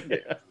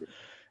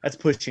 That's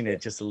pushing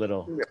it just a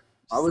little.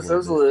 I Just a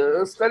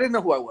little bit. I didn't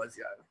know who I was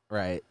yet.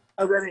 Right.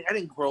 I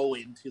didn't grow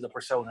into the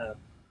persona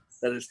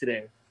that is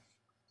today,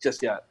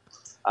 just yet.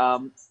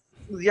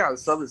 Yeah,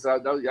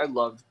 I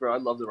loved, bro. I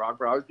loved The Rock,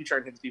 bro. I would be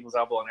trying to hit people's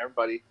elbow on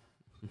everybody.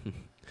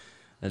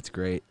 That's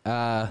great.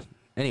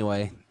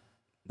 Anyway,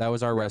 that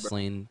was our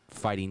wrestling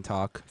fighting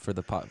talk for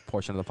the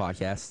portion of the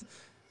podcast,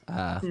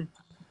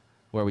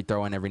 where we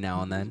throw in every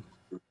now and then.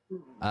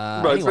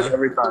 Bro, it's Anyway, like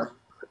every time.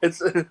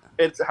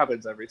 It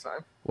happens every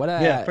time. what?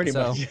 Yeah, pretty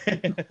so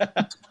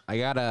much. I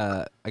got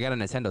a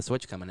Nintendo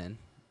Switch coming in.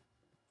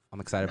 I'm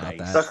excited about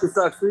Nice. that.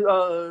 Sucks. What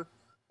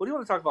do you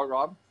want to talk about,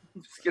 Rob?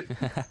 Just kidding.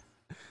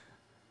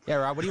 Yeah,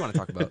 Rob, what do you want to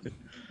talk about?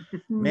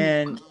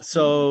 Man,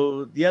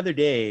 so the other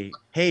day,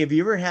 hey, have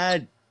you ever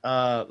had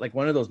like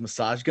one of those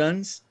massage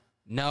guns?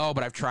 No,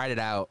 but I've tried it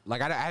out.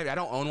 Like I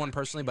don't own one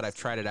personally, but I've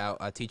tried it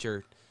out.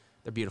 Teacher,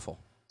 they're beautiful.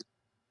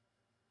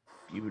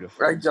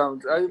 Beautiful. I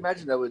don't. I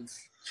imagine that would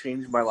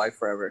change my life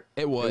forever.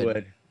 It It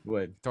would.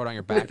 would. Throw it on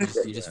your back.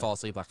 You just fall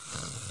asleep like.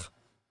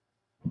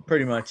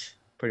 Pretty much.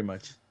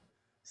 It's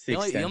The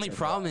only extension.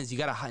 problem is you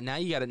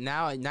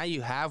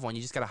you have one.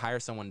 You just gotta hire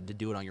someone to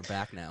do it on your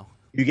back now.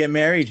 You get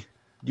married.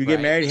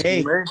 Right.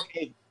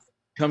 Hey,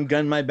 come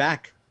gun my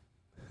back.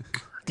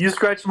 You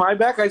scratch my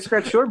back, I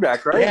scratch your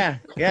back, right?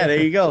 Yeah.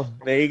 There you go.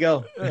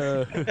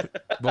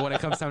 But when it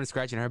comes time to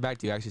scratching her back,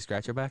 do you actually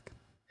scratch her back?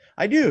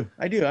 I do.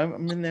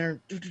 I'm in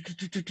there.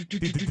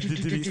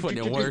 He's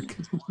putting in work.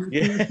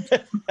 Yeah.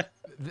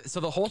 So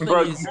the whole thing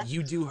Bro. is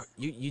you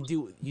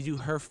do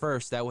her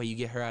first. That way you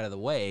get her out of the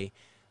way.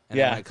 And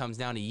Yeah. then when it comes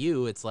down to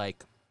you, it's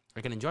like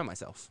I can enjoy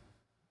myself.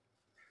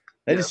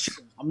 That is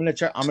true. I'm gonna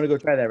go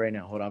try that right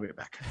now. Hold on, I'll be right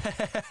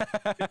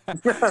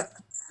back.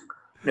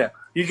 Yeah.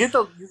 You get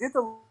the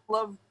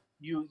love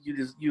you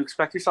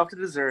expect yourself to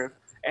deserve,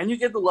 and you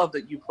get the love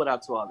that you put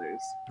out to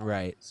others.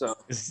 Right. So,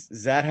 Is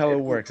that how it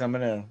works? I'm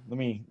gonna let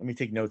me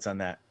take notes on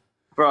that.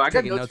 bro, I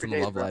got Taking notes notes for on the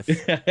days, love bro.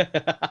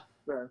 life.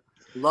 Bro.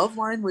 Love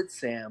line with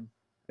Sam.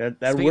 that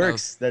Speaking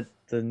works. That's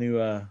the new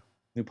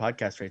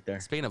podcast right there.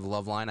 Speaking of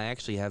love line, I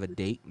actually have a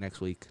date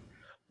next week.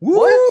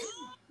 What?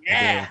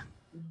 Yeah.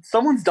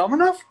 Someone's dumb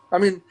enough? I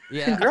mean,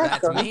 Yeah, Congrats,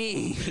 that's son.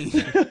 me.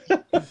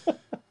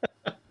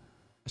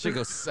 I should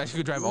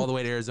go drive all the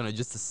way to Arizona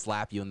just to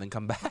slap you and then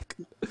come back.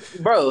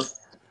 bro,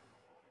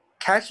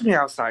 catch me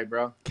outside,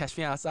 bro. Catch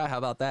me outside. How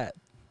about that?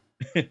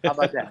 How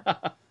about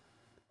that?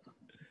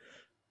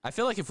 I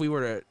feel like if we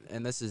were to,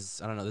 and this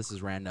is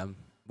random.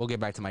 We'll get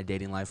back to my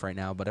dating life right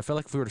now, but I feel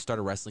like if we were to start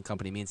a wrestling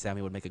company, me and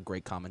Sammy would make a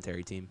great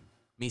commentary team.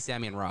 Me,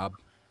 Sammy, and Rob.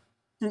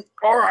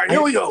 All right,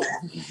 here we go.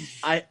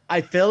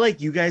 I feel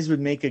like you guys would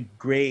make a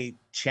great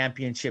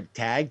championship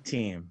tag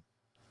team.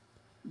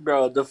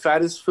 Bro, the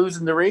fattest foods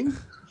in the ring?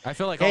 I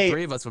feel like Hey. all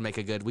three of us would make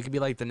a good. We could be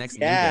like the next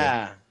New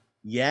Day.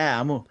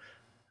 Yeah.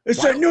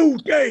 It's Why- a new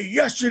day.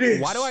 Yes, it is.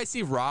 Why do I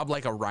see Rob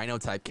like a Rhino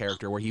type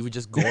character where he would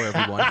just gore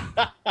everyone?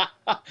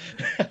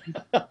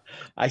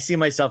 I see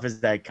myself as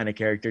that kind of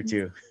character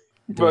too.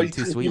 Bro, Doing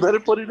too sweet. you better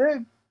put it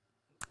in.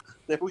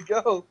 There we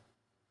go.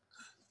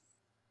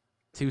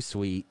 Too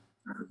sweet.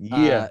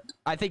 Yeah.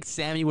 I think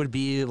Sammy would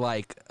be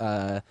like,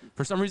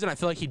 for some reason, I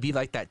feel like he'd be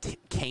like that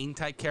Kane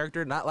type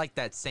character, not like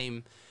that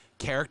same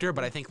character,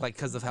 but I think like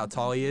because of how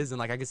tall he is, and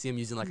like I could see him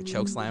using like a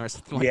choke slam or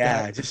something like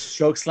yeah, that. just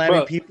choke slamming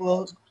Bro.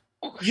 people.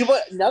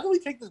 Now that we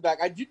take this back,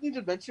 I do need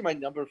to mention my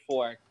number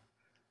 4. It's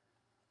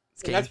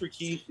And Kane. that's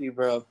Rikishi,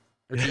 bro.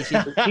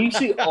 Rikishi.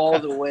 Rikishi all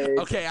the way.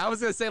 Okay, I was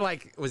gonna say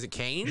like, was it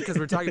Kane? Because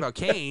we're talking about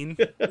Kane.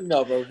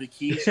 No, bro,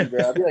 Rikishi,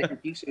 bro. I'd be like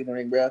Rikishi in the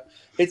ring, bro.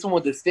 Hit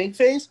someone with the stink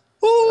face.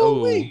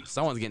 Oh, Ooh,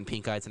 someone's getting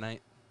pink eye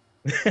tonight.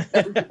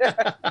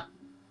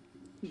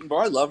 bro,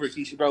 I love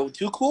Rikishi, bro.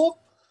 Too cool?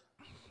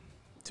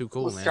 Too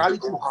cool, Was man. Scotty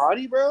too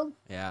hottie, bro?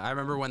 Yeah, I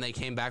remember when they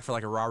came back for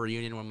like a Raw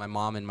reunion when my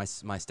mom and my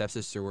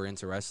stepsister were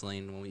into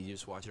wrestling when we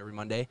used to watch it every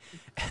Monday,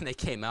 and they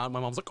came out. And my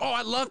mom's like, "Oh,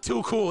 I love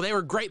Too Cool. They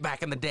were great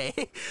back in the day."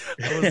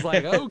 I was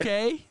like,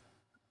 "Okay."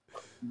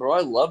 Bro,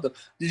 I love them.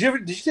 Did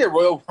you see a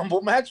Royal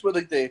Rumble match where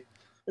like it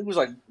was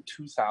like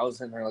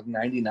 2000 or like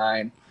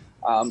 99?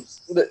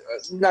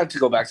 Not to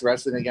go back to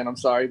wrestling again. I'm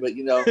sorry, but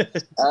you know,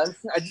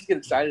 I just get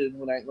excited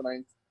when I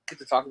get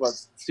to talk about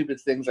stupid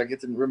things I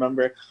get to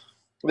remember.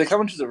 They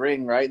come into the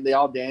ring, right? And they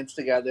all dance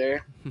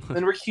together.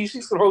 And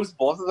Rikishi throws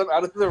both of them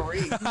out of the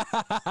ring.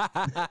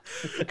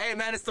 Hey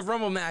man, it's the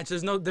Rumble match.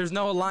 There's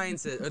no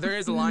alliances. Or there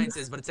is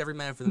alliances, but it's every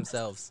man for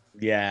themselves.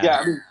 Yeah. Yeah,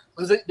 I mean,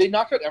 'cause they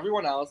knocked out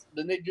everyone else.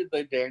 Then they did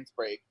the dance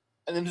break,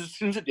 and then as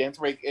soon as the dance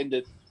break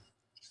ended,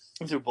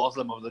 they threw both of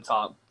them over the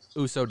top.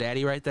 Uso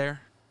Daddy right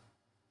there.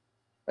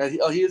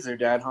 He is their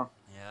dad, huh?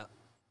 Yeah.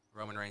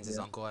 Roman Reigns'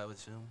 uncle, I would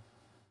assume.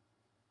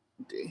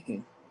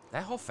 Dang.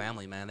 That whole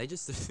family, man. They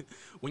just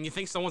when you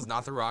think someone's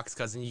not The Rock's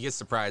cousin, you get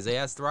surprised. Hey,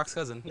 that's The Rock's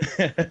cousin.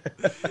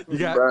 You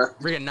got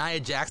freaking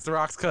Nia Jax, The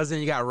Rock's cousin.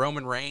 You got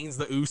Roman Reigns,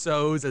 the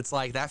Usos. It's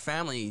like that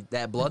family,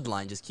 that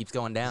bloodline just keeps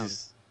going down.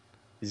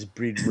 These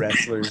breed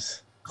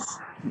wrestlers.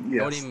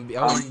 Yes. I wouldn't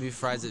even be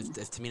surprised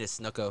if Tamina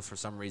Snuka for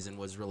some reason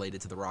was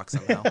related to The Rock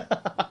somehow.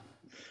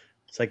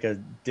 It's like a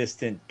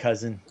distant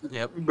cousin.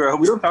 Yep. Bro,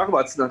 we don't talk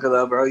about Snuka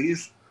though, bro.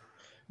 He's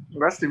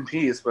rest in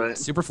peace, but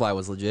Superfly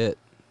was legit.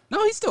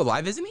 No, he's still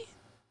alive, isn't he?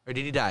 Or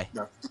did he die?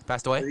 No.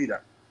 Passed away? he died.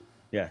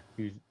 Yeah.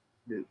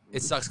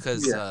 It sucks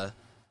because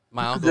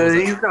my uncle The- was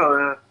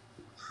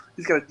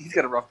he's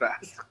got a rough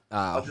past.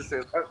 I'll just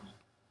say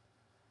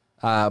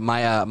that.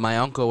 my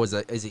uncle is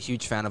a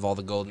huge fan of all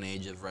the golden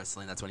age of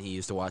wrestling. That's when he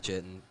used to watch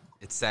it, and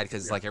it's sad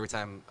because like every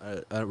time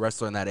a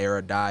wrestler in that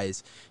era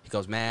dies, he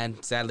goes,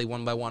 "Man, sadly,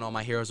 one by one, all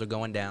my heroes are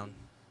going down."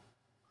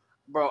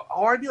 Bro,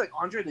 or I'd be like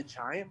Andre the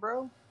Giant,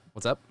 bro.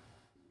 What's up?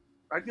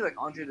 I'd be like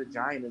Andre the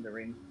Giant in the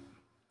ring.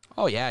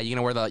 Oh yeah, you're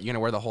gonna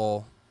wear the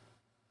whole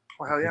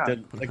Oh hell yeah.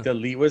 Like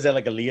the was that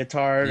like a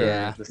leotard?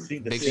 Yeah. Or the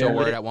Big Show singlet?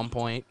 word at one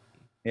point.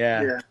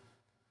 Yeah. Yeah.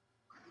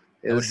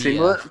 It The would be,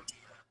 singlet.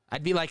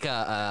 I'd be like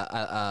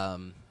a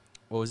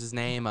what was his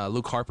name?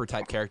 Luke Harper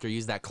type character.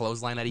 Use that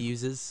clothesline that he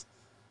uses.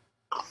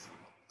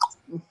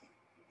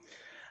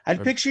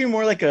 I'd picture you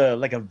more like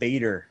a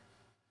Vader.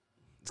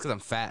 It's because I'm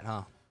fat,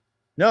 huh?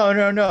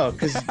 No,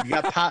 because you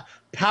got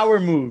power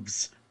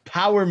moves.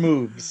 Power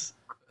moves.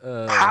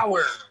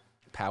 Power.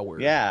 Power.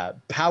 Yeah,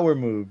 power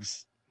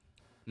moves.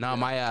 No,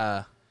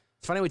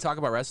 it's funny we talk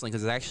about wrestling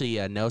because I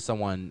actually know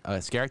someone,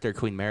 a character,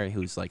 Queen Mary,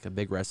 who's like a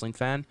big wrestling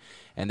fan,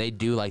 and they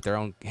do like their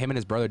own. Him and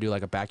his brother do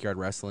like a backyard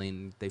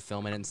wrestling. They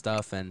film it and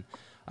stuff. And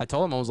I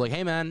told him, I was like,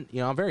 "Hey man,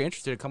 I'm very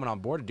interested in coming on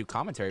board to do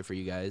commentary for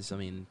you guys. I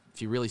mean,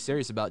 if you're really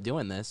serious about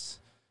doing this,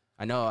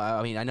 I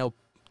know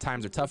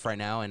times are tough right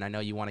now, and I know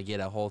you want to get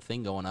a whole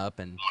thing going up."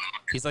 And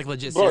he's like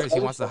legit serious. He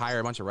wants to hire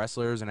a bunch of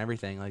wrestlers and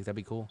everything. Like that'd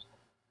be cool.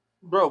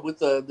 Bro, with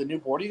the new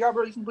board you got,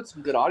 bro, you can put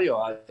some good audio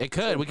on it. It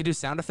could. We could do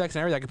sound effects and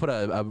everything. I could put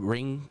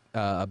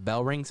a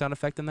bell ring sound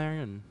effect in there,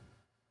 and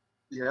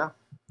Yeah.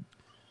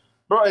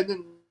 Bro, and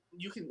then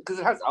you can, because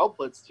it has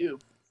outputs too.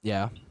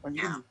 yeah, And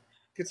you can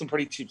get some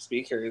pretty cheap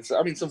speakers.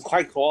 I mean, some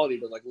high quality,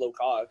 but like low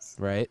cost.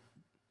 right.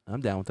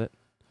 I'm down with it.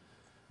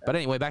 But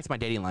anyway, back to my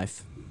dating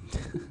life.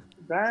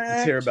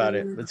 Let's hear about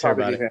it. Let's hear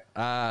about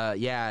it.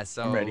 Yeah.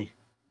 So I'm ready.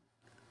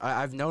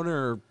 I've known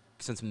her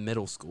since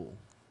middle school.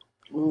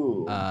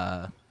 Ooh.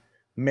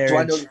 Marriage. Do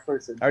I know this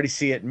person? I already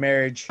see it.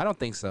 Marriage. I don't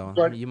think so.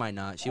 Right. You might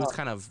not. She was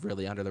kind of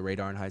really under the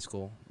radar in high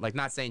school. Like,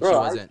 not saying Bro, she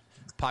wasn't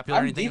popular or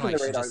I'm anything. deep in Like,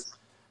 the radars.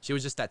 she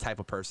was just that type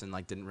of person.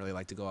 Like, didn't really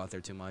like to go out there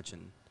too much.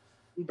 And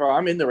Bro,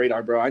 I'm in the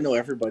radar, bro. I know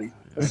everybody.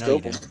 I Let's know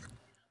go. you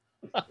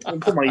do. I'm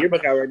putting my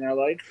yearbook out right now.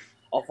 Like,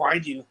 I'll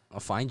find you. I'll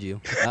find you.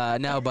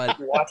 No, but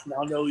Watch me.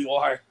 I'll know who you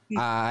are.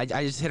 I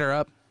just hit her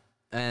up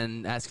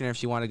and asking her if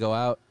she wanted to go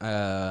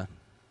out.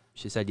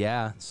 She said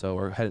yeah. So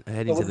we're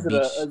heading So to was the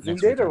it beach. a Zoom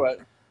next date or weekend. what?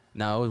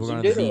 No, we're Zoom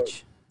going to the date or-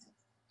 beach.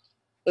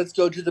 Let's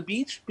go to the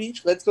beach.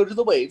 Let's go to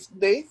the waves.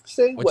 They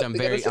say Which what? I'm They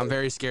gotta say-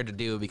 very scared to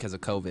do because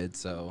of COVID.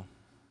 So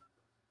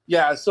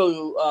Yeah.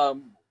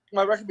 So,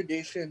 my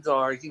recommendations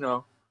are,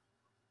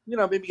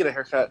 maybe get a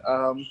haircut.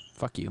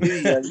 fuck you.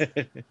 Maybe,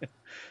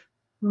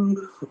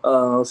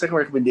 second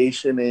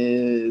recommendation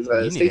is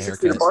You need stay a 6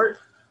 feet haircut. apart.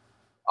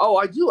 Oh,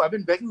 I do. I've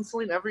been begging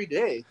Celine every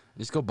day.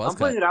 Just go I'm buzz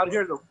putting cut. it out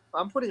here.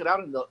 I'm putting it out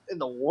in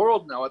the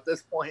world now. At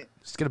this point,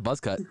 Just get a buzz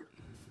cut.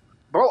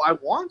 bro, I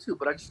want to,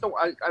 but I just don't.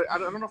 I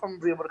don't know if I'm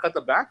gonna be able to cut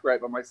the back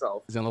right by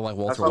myself. He's gonna look like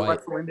That's Walter why I White.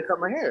 want Celine to cut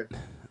my hair.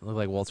 Look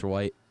like Walter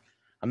White.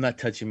 I'm not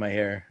touching my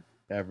hair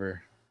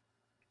ever.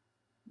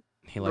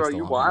 He likes Bro, the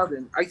you're long hair. wild,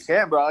 and I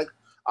can't, bro. Like,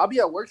 I'll be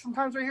at work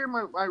sometimes right here in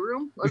my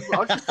room.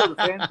 I'll just show the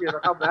fans here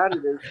how bad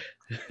it is.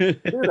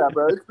 Do that,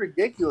 bro. It's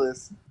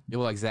ridiculous, You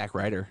look like Zack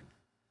Ryder.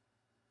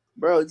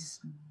 bro. It's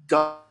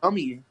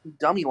dummy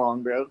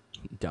long, bro.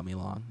 Dummy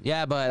long.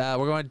 Yeah, but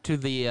we're going to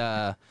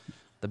the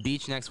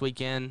beach next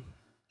weekend,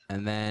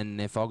 and then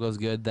if all goes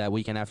good, that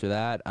weekend after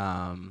that,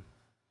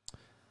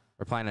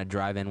 we're planning a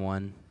drive-in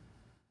one.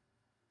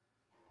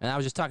 And I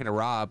was just talking to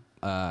Rob.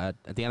 At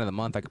the end of the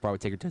month, I could probably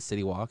take her to a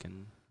city walk,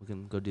 and we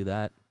can go do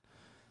that.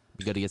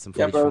 Be good to get some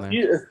Yeah, footage bro. from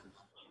there.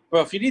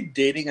 If you need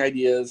dating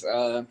ideas,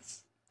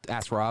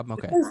 Ask Rob.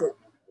 Okay.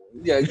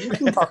 yeah, you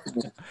can talk to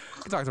me.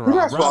 I can talk to Who Rob.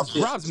 asked Rob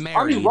this? Rob's I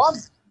married. mean,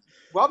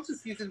 Rob's a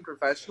seasoned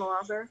professional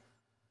out there.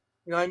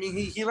 You know what I mean?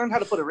 He learned how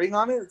to put a ring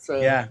on it. So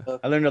Yeah,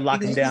 I learned to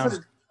lock him down.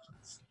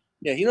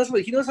 Yeah, he knows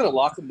how to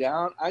lock him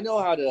down. I know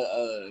how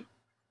to.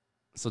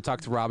 So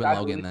talk to Rob and That's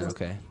Logan what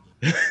then.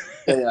 he Okay.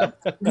 Yeah.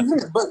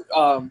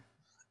 But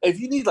if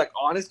you need like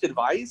honest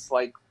advice,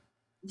 like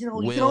you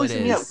know, you can always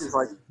hit me up. Because,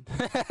 like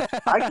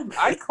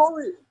I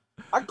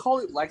call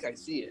it like I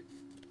see it.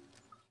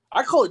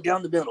 I call it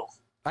down the middle.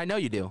 I know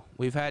you do.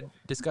 We've had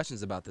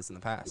discussions about this in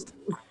the past.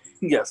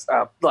 Yes,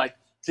 like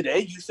today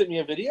you sent me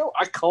a video.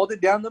 I called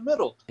it down the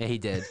middle. Yeah, he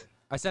did.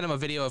 I sent him a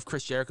video of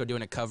Chris Jericho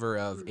doing a cover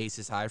of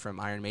Aces High from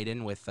Iron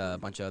Maiden with a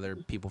bunch of other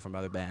people from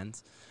other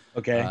bands.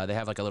 Okay. They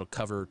have like a little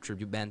cover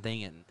tribute band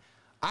thing, and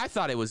I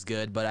thought it was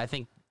good, but I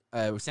think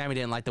Sammy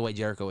didn't like the way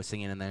Jericho was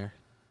singing in there.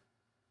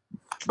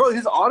 Bro,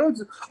 his auto.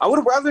 I would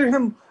have rather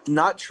him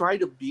not try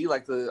to be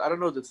like I don't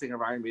know the singer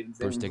of Iron Maiden.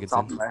 Bruce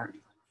Dickinson.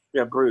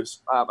 Yeah,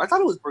 Bruce. I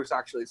thought it was Bruce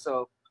actually.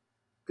 So,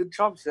 good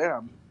job,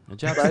 Sam. Good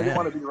job, but I didn't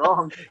want to be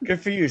wrong.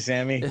 Good for you,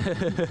 Sammy.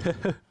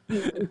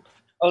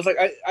 I was like,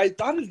 I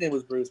thought his name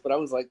was Bruce, but I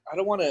was like, I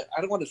don't want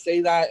to say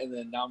that, and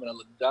then now I'm gonna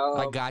look dumb.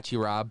 I got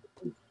you, Rob.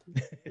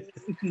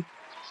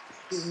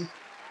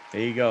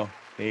 There you go.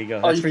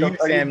 That's for you,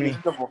 Sammy.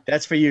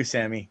 That's for you,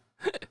 Sammy.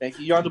 Thank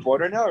you. You on the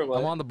board right now, or what?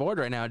 I'm on the board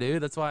right now,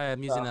 dude. That's why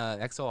I'm using a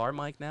XLR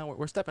mic now.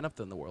 We're stepping up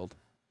in the world.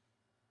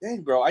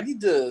 Dang, bro, I need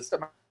to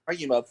step my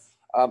game up.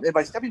 And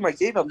by stepping my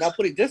game up, now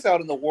putting this out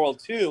in the world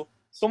too.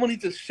 Someone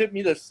needs to ship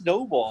me the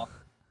snowball.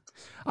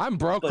 I'm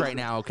broke right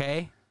now,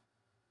 okay?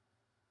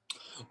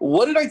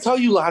 What did I tell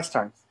you last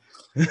time?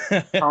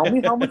 Tell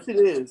me how much it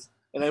is,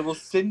 and I will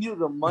send you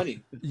the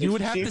money. You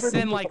would have to cheaper send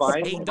than like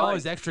buying $8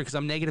 online. extra because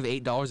I'm negative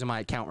 $8 in my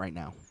account right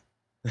now.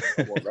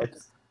 Well,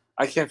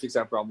 I can't fix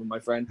that problem, my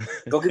friend.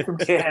 Go get some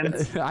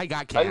cans. I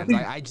got cans.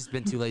 I just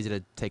been too lazy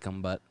to take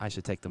them, but I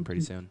should take them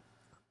pretty soon.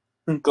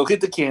 Go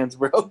get the cans,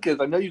 bro, because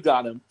I know you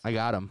got them. I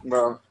got them.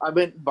 Bro, I've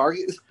been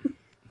bargain.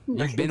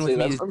 You've been with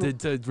me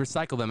to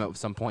recycle them at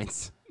some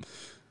points.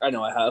 I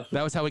know I have.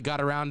 That was how we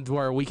got around to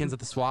our weekends at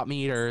the swap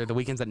meet or the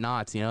weekends at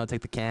Knott's, you know,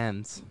 take the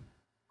cans.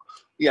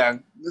 Yeah,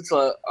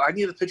 I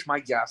need to pitch my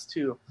gas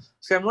too.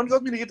 Sam, you want to go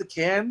with me to get the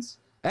cans?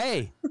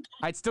 Hey,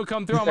 I'd still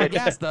come through on my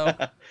gas though.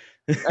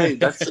 Hey,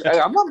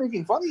 I'm not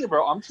making fun of you,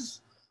 bro. I'm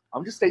just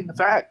stating the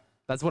fact.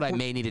 That's what I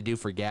may need to do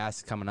for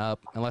gas coming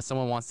up, unless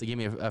someone wants to give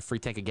me a free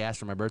tank of gas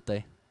for my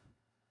birthday.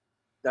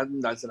 That's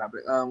not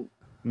happening. Let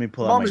me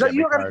pull out Mom, my is that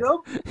you? I debit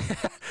gotta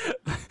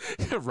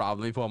card. go. Rob,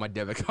 let me pull out my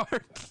debit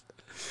card.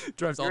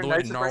 Drives all You're the a way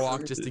nice to Norwalk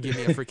person. just to give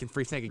me a freaking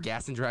free tank of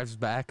gas and drives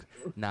back.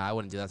 Nah, I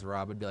wouldn't do that to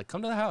Rob. I'd be like,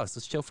 come to the house.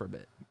 Let's chill for a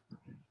bit.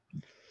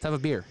 Let's have a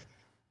beer.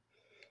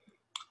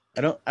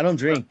 I don't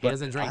drink. He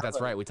doesn't drink.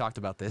 That's right. We talked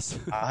about this.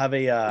 I'll have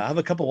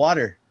a cup of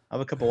water.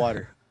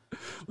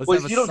 Let's Wait,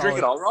 have a you don't drink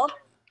at all, Rob?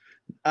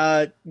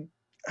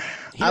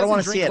 He I don't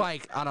want to drink see it.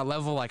 like on a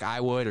level like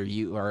I would or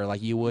you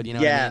would, you know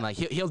what I Yeah. mean? Like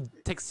he'll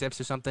take sips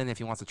or something if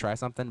he wants to try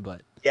something,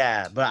 but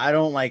Yeah, but I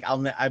don't like.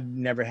 I've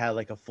never had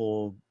like a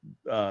full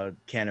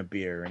can of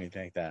beer or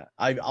anything like that.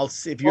 I'll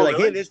see if you're Oh, like,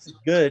 really? hey, this is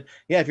good.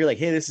 Yeah, if you're like,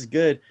 hey, this is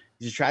good,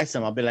 you should try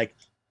some. I'll be like,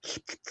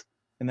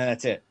 and then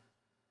that's it.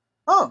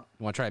 Oh,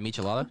 you want to try a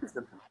michelada?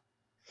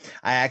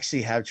 I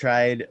actually have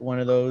tried one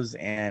of those,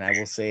 and I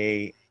will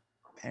say,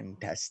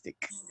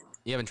 fantastic.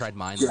 You haven't tried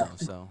mine Yeah. though,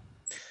 so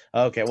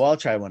Okay, well, I'll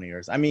try one of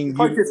yours. I mean, it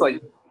probably tastes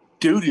like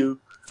doo doo.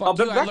 fuck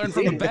but you. I back learned to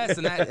from the Senior. best,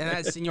 and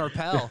that's Senor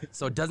Pell,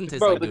 so it doesn't taste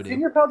Bro, like but doo doo.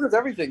 Senior Pal does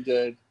everything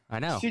good. I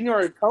know.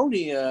 Senior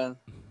Tony,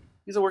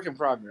 he's a work in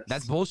progress.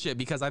 That's bullshit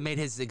because I made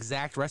his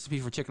exact recipe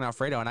for chicken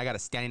Alfredo, and I got a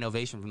standing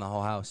ovation from the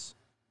whole house.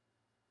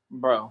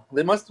 Bro,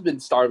 they must have been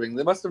starving.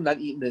 They must have not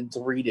eaten in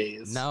 3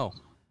 days. No,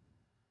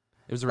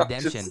 it was a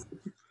redemption.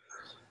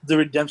 The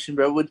redemption,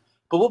 bro. But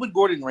what would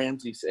Gordon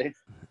Ramsay say?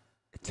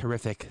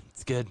 Terrific.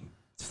 It's good.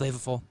 It's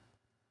flavorful.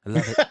 I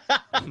love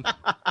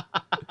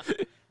it.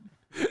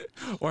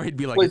 Or he'd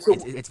be like, Wait, so-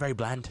 it's very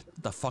bland.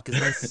 What the fuck is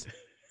this?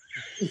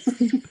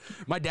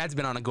 My dad's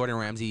been on a Gordon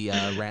Ramsay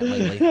rant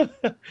lately.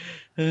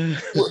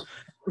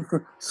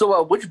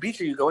 So, which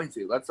beach are you going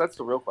to? That's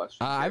the real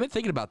question. I've been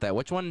thinking about that.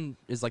 Which one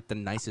is like the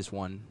nicest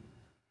one?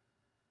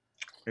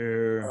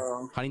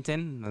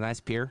 Huntington, the nice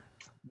pier.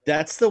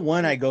 That's the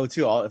one I go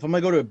to. If I'm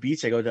gonna go to a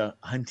beach, I go to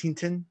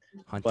Huntington.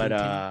 Huntington.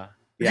 But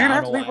You're yeah, gonna I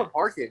have don't to know pay for why.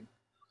 parking.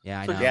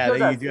 Yeah, I So know. Yeah, you, you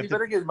do have to-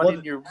 better get money well,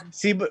 in your.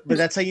 See, but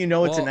that's how you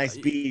know it's a Well, nice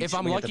beach. If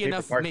I'm when you have to lucky pay for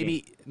enough,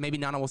 parking. maybe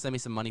Nana will send me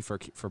some money for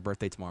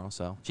birthday tomorrow.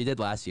 So she did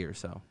last year.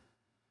 So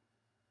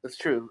That's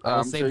true. I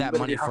will so save you that better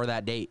money get- for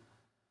that date.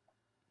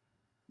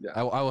 Yeah.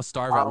 I will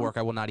starve at work.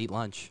 I will not eat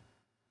lunch.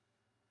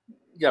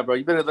 Yeah, bro.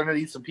 You better learn how to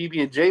eat some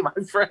PB and J, my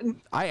friend.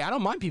 I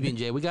don't mind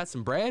PB&J. We got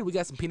some bread. We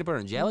got some peanut butter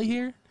and jelly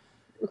here.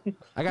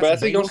 I got Bro, I some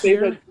think don't bagels save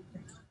here. that.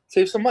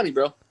 Save some money,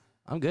 bro.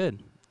 I'm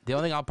good. The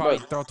only thing I'll probably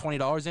Bro. throw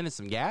 $20 in is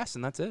some gas,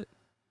 and that's it.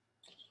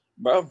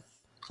 Bro,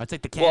 I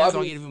take the cans. Well, I I'll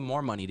mean- get even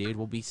more money, dude.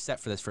 We'll be set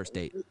for this first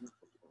date.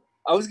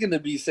 I was gonna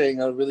be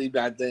saying a really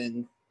bad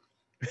thing.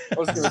 I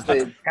was gonna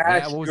say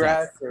cash, what was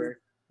grass, or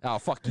Oh,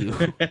 fuck you.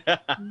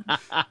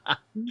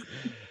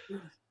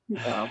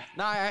 No,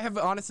 I have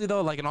honestly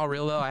though, like in all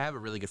real though, I have a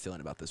really good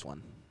feeling about this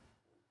one.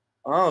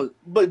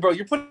 but bro,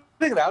 you're putting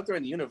it out there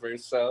in the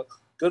universe, so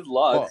good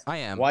luck. Well, I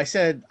am. well, I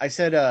said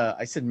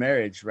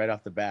marriage right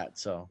off the bat.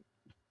 So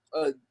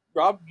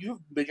Rob, you've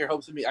bigger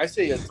hopes than me. I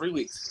say 3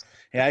 weeks.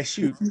 yeah, I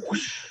shoot.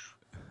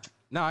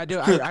 No, I do.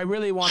 I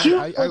really want to.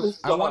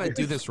 I want to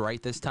do this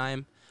right this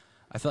time.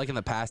 I feel like in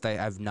the past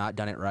I've not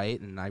done it right,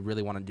 and I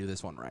really want to do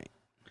this one right.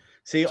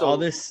 See, So- all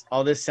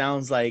this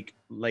sounds like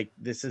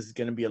this is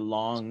gonna be a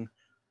long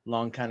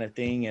kind of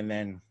thing, and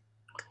then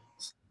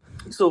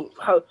So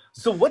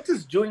what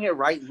does doing it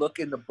right look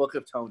in the book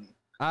of Tony?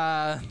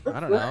 I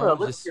don't let's know.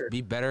 let's Just hear it.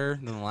 be better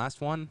than the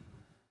last one.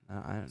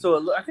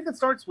 So I think it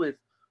starts with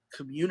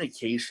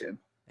communication.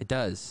 It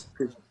does.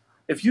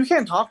 If you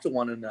can't talk to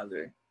one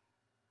another,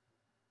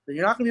 then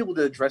you're not going to be able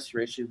to address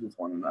your issues with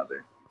one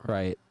another.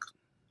 Right.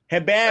 hey,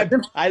 babe,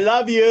 I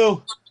love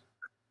you.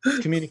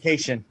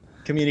 Communication.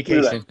 You Then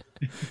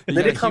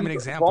got a it comes human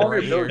example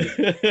right here.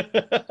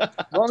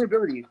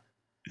 vulnerability.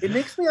 It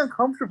makes me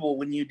uncomfortable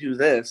when you do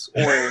this,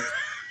 or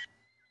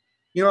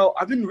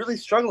I've been really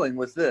struggling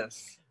with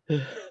this.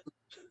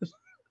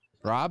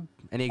 Rob,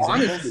 any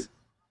examples?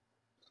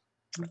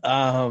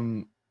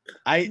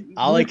 Honestly.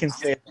 All I can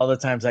say all the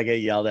times I get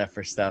yelled at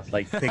for stuff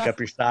like pick up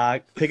your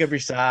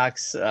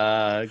socks,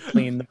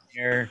 clean the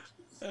mirror.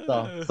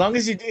 So as long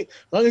as you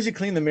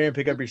clean the mirror and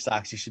pick up your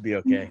socks, you should be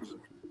okay.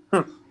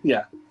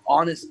 Yeah,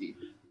 honesty.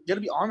 You got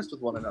to be honest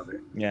with one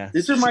another. Yeah.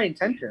 These are my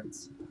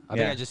intentions, I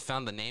think Yeah. I just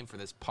found the name for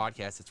this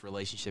podcast. It's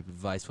Relationship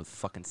Advice with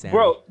fucking Sam.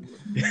 bro.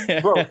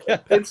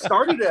 It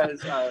started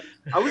as I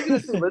was gonna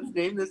say let's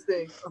name this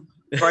thing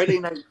Friday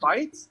Night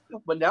Fights,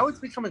 but now it's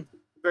becoming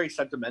very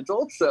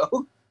sentimental.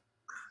 So,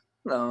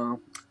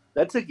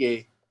 that's a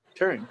gay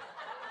turn.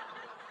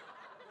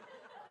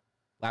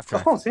 Laugh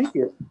track. Oh, thank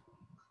you.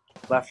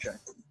 Laugh track.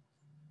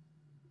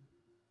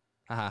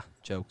 Haha,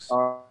 jokes.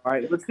 All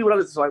right, let's see what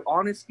others. So like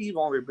honesty,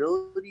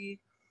 vulnerability.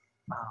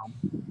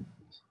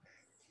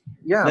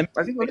 Yeah,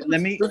 I think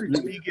Let me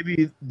give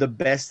you the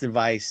best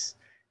advice,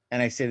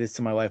 and I say this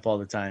to my wife all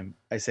the time.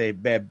 I say,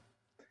 babe,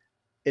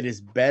 it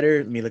is better.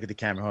 Let me look at the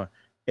camera. Hold on.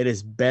 It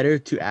is better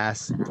to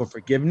ask for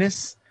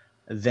forgiveness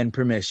than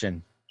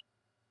permission.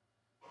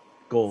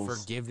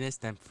 Goals. Forgiveness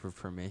than for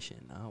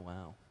permission. Oh,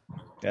 wow.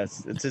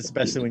 Yes, it's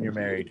especially when you're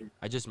married.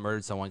 I just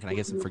murdered someone. Can I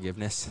get some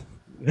forgiveness?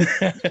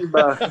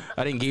 Uh,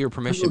 I didn't get your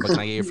permission, but can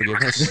I get your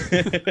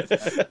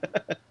forgiveness?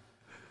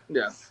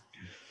 yeah,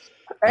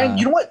 and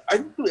you know what? I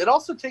think it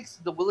also takes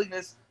the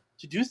willingness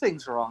to do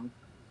things wrong,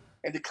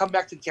 and to come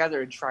back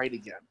together and try it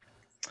again.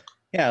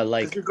 Yeah, 'Cause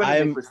like you're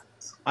gonna make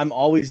mistakes. I'm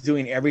always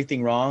doing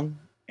everything wrong,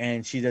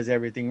 and she does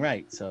everything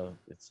right. So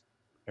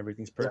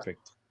everything's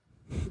perfect.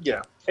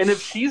 Yeah, and if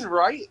she's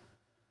right,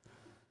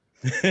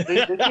 they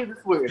say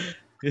this weird.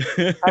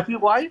 Happy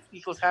wife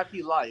equals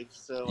happy life.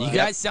 So You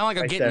guys sound like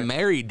I'm Right getting there.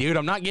 married, dude.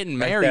 I'm not getting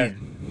Right married.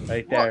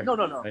 Right well,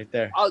 there. no. Right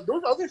there.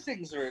 Those other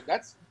things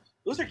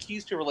those are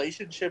keys to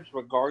relationships,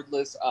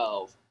 regardless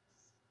of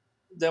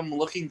them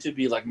looking to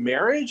be like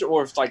marriage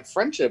or if like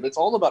friendship. It's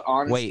all about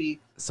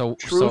honesty, So,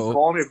 truth,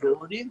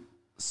 vulnerability.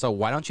 so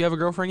why don't you have a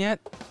girlfriend yet?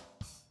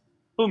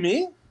 Who,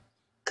 me?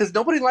 Because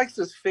nobody likes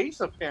his face,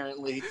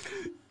 apparently.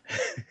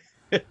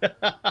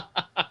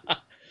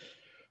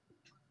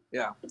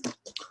 Yeah.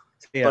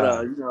 Yeah.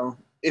 But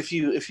if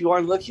you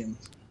are looking,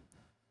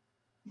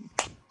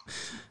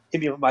 hit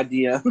me up with my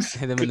DMs.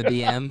 Hit them in the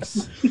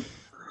DMs.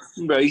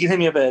 Bro, you can hit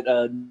me up at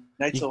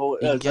Nights You- of Horror,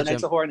 you can catch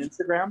Nights him. of Horror on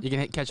Instagram. You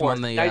can catch them Or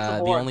on the Nights of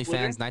Horror on OnlyFans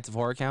Twitter. Nights of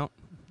Horror account.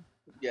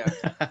 Yeah,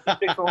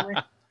 pics only.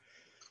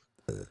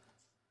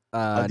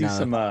 I'll do no.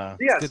 some.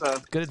 Yeah, Good, so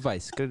good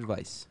advice. Good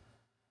advice.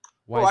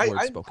 well, Wise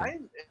words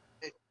spoken.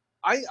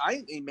 I'm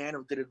a man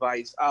of good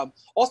advice.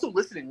 Also,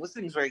 listening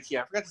is very key.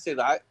 I forgot to say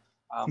that.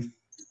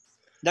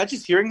 Not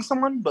just hearing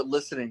someone, but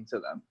listening to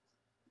them.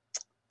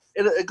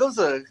 It goes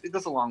a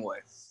long way.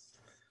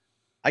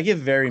 I give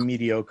very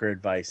mediocre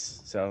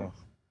advice, so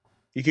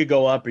you could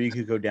go up or you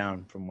could go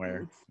down from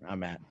where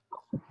I'm at.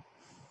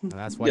 And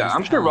that's why Yeah, he's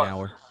I'm the sure Allen Rob-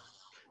 Hour.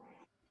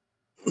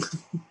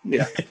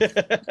 Yeah,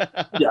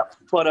 yeah.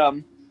 But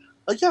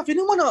yeah. If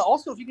anyone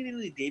also, if you need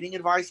any dating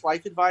advice,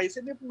 life advice,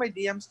 hit me up in my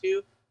DMs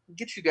too. We'll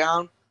get you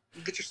down.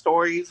 We'll get your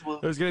stories.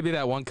 There's gonna be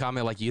that one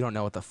comment like, "You don't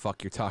know what the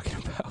fuck you're talking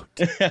about."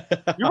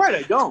 You're right.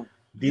 I don't.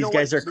 These know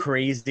guys what? are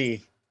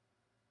crazy.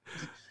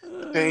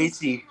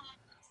 Crazy.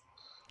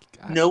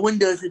 God, No one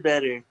does it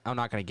better. I'm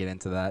not gonna get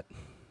into that.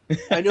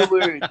 I know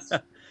words. I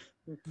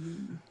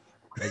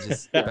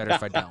just better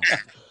if I don't.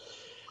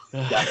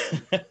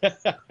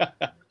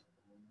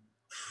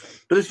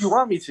 But if you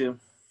want me to,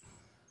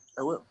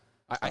 I will.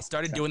 I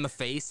started doing the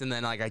face, and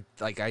then I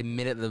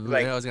admitted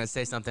Like- I was gonna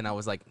say something. I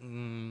was like,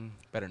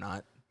 better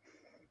not.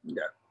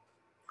 Yeah.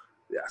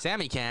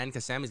 Sammy can,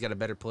 because Sammy's got a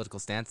better political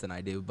stance than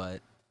I do.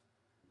 But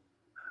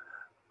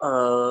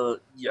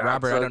Yeah.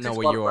 Robert, so I it don't know takes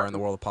where a lot you of are in the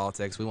world of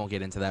politics. We won't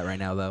get into that right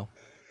now, though.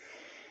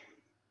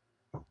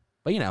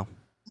 But in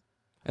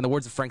the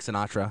words of Frank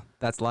Sinatra,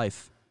 that's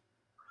life.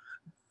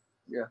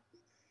 Yeah.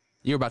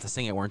 You were about to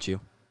sing it, weren't you?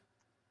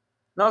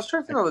 No, I was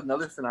trying to think of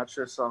another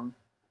Sinatra song.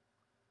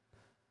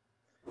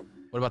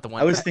 What about the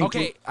one? I was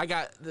thinking-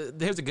 Okay,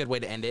 here's a good way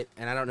to end it,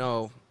 and I don't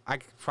know. I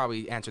could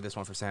probably answer this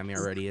one for Sammy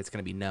already. It's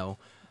gonna be no.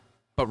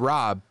 But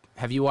Rob,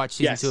 have you watched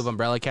season Yes. 2 of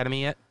Umbrella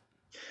Academy yet?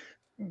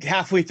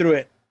 Halfway through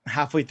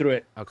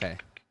it. Okay,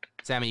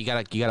 Sammy, you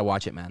gotta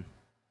watch it, man.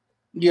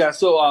 Yeah,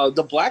 so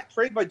the Black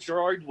Parade by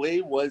Gerard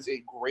Way was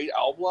a great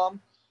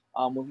album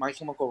with My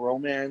Chemical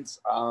Romance.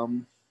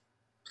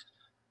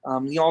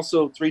 He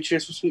also Three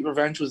Cheers for Sweet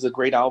Revenge was a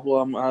great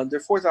album. Their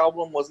fourth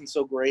album wasn't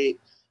so great.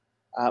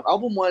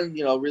 Album one,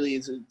 really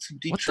is some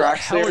deep What the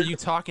tracks hell there. are you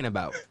talking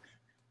about?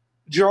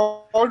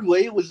 Gerard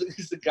Way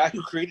is the guy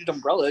who created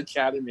Umbrella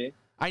Academy.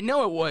 I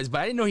know it was,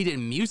 but I didn't know he did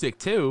music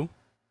too.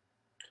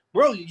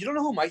 Bro, you don't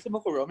know who My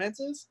Chemical Romance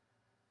is?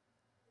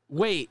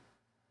 Wait,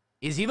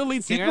 is he the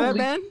lead singer the of that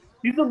lead- band?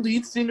 He's the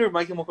lead singer of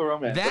My Chemical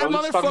Romance. That I was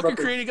just talking motherfucker about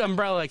the- created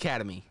Umbrella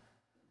Academy.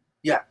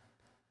 100%.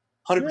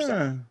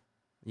 Yeah.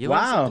 You learn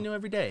Wow. something new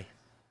every day.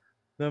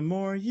 The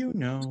more you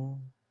know.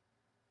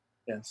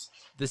 Yes.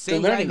 The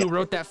same they're guy learning who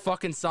wrote that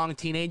fucking song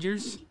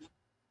 "Teenagers."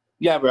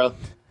 Yeah, bro.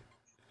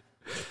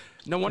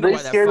 No wonder They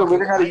why that scared of fucking.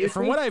 learning how to use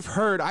From it? what I've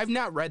heard, I've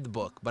not read the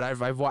book, but I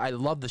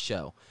love the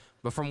show.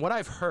 But from what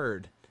I've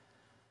heard,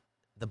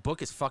 the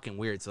book is fucking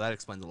weird, so that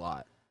explains a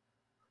lot.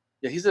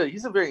 Yeah, he's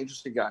a very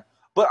interesting guy.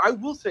 But I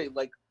will say,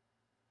 like,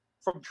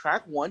 from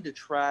track 1 to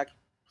track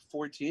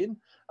 14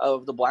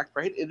 of the Black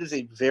Parade, it is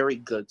a very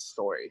good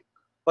story.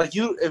 Like,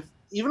 even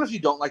if you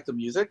don't like the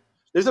music,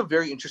 there's a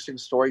very interesting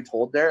story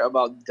told there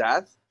about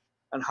death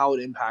and how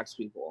it impacts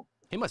people.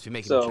 He must be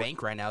making So-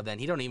 bank right now. Then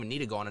he don't even need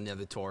to go on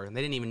another tour, and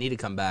they didn't even need to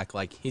come back.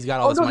 Like he's got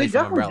all this money they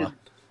from definitely Umbrella.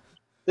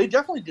 They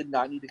definitely did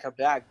not need to come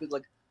back. But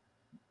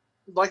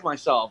like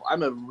myself,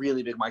 I'm a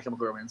really big My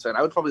Chemical Romance fan.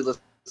 I would probably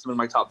list them in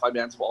my top 5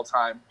 bands of all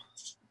time,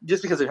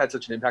 just because they've had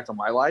such an impact on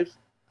my life.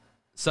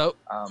 So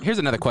here's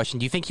another question: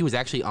 do you think he was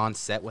actually on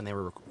set when they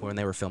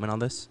were filming all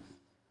this?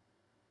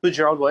 Who,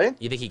 Gerald Way?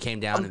 You think he came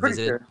down I'm and pretty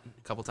visited sure.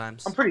 a couple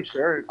times? I'm pretty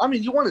sure. I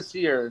mean, you want to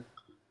see your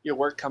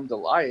work come to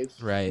life,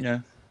 Right. Yeah.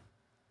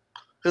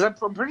 because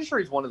I'm pretty sure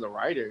he's one of the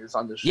writers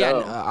on the show.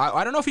 Yeah.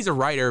 I don't know if he's a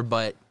writer,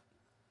 but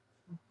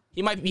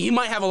he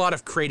might have a lot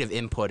of creative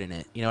input in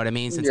it. You know what I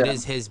mean? Since it Yeah.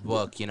 is his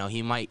book, he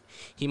might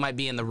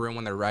be in the room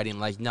when they're writing.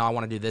 Like, no, I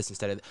want to do this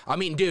instead of. I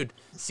mean, dude,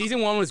 season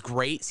 1 was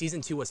great.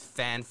 Season 2 was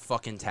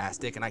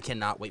fan-fucking-tastic, and I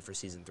cannot wait for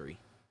season 3.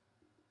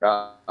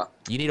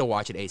 You need to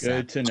watch it ASAP.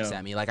 Good to know.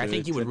 Sammy. Like, I Good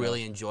think you would to know.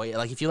 really enjoy it.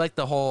 Like, if you like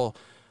the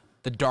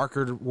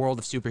darker world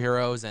of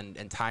superheroes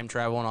and time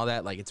travel and all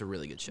that, like, it's a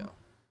really good show.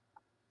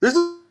 This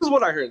is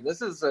what I heard.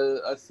 This is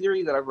a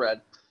theory that I've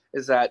read,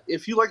 is that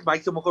if you like My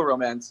Chemical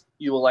Romance,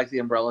 you will like the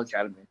Umbrella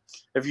Academy.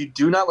 If you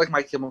do not like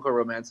My Chemical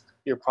Romance,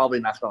 you're probably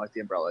not going to like the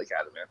Umbrella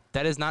Academy.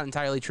 That is not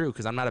entirely true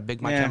because I'm not a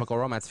big My Yeah. Chemical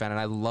Romance fan, and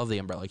I love the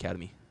Umbrella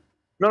Academy.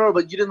 No,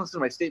 but you didn't listen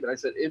to my statement. I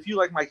said, if you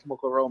like My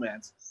Chemical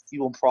Romance, you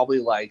will probably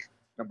like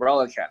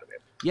Umbrella Academy.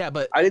 Yeah,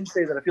 but I didn't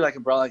say that if you like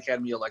Umbrella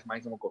Academy, you'll like My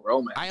Chemical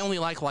Romance. I only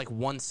like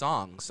one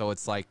song, so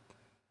it's like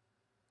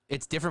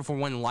it's different from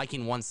when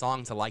liking one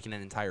song to liking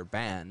an entire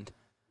band.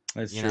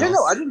 That's You true. know? Yeah,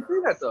 no, I didn't say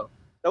that, though.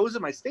 That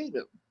wasn't my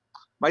statement.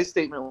 My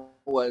statement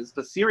was,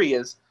 the theory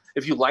is,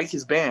 if you like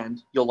his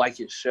band, you'll like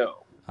his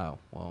show. Oh,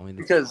 well, I mean,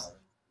 Because,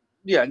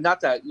 yeah, not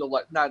that you'll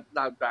like, not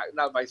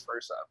vice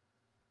versa.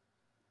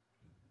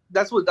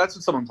 That's what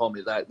someone told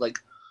me, that like,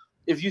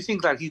 if you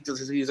think that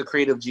he's a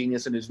creative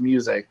genius in his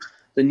music,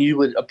 then you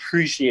would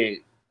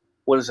appreciate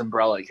what is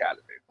Umbrella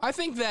Academy. I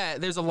think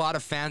that there's a lot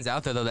of fans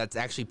out there though that's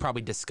actually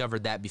probably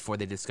discovered that before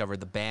they discovered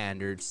the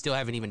band, or still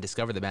haven't even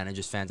discovered the band and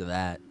just fans of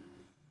that.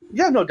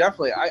 Yeah, no,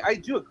 definitely. I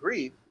do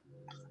agree.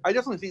 I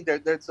definitely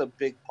think that's a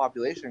big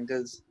population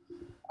because.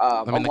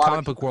 I mean, the lot of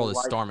comic book people world is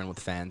like- storming with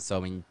fans, so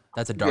I mean,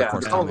 that's a dark Yeah,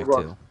 horse the comic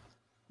comic too.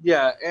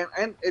 Yeah,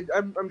 and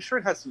I'm sure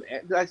it has some.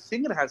 I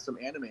think it has some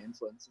anime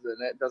influences in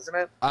it, doesn't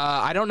it?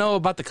 I don't know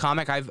about the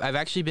comic. I've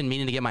actually been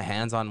meaning to get my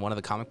hands on one of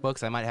the comic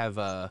books. I might have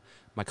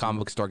my comic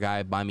book store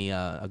guy buy me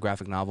a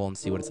graphic novel and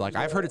see what it's like.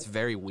 I've heard it's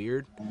very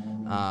weird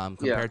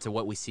compared to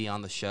what we see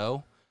on the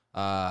show.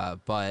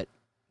 But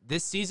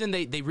this season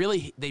they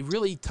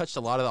really touched a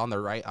lot of on the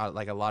right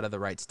like a lot of the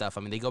right stuff.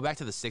 I mean, they go back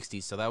to the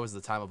 60s, so that was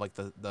the time of like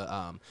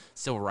the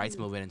civil rights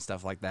movement and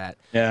stuff like that.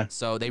 Yeah.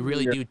 So they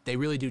really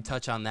do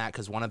touch on that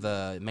because one of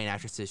the main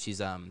actresses,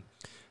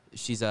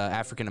 she's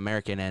African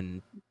American,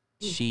 and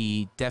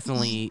she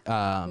definitely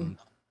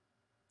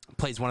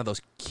plays one of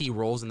those key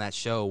roles in that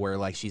show where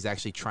like she's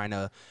actually trying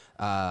to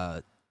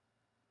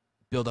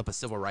build up a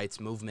civil rights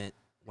movement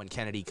when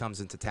Kennedy comes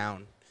into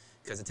town,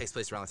 because it takes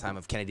place around the time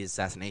of Kennedy's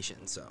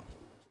assassination. So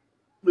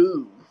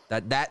Ooh.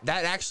 that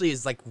actually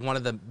is like one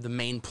of the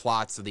main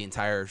plots of the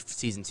entire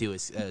season 2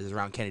 is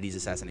around Kennedy's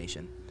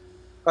assassination.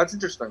 That's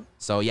interesting.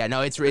 So yeah,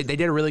 no, they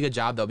did a really good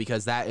job though,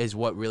 because that is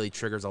what really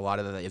triggers a lot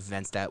of the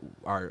events that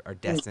are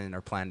destined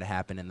or planned to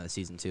happen in the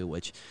season 2,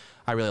 which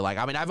I really like.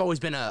 I mean, I've always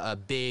been a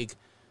big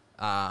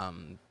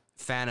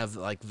fan of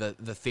like the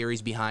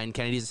theories behind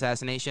Kennedy's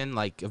assassination,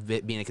 like of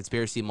it being a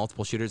conspiracy,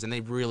 multiple shooters, and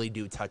they really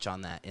do touch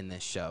on that in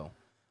this show.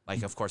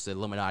 Like, of course, the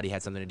Illuminati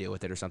had something to do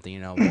with it or something,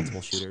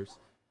 multiple shooters.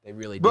 They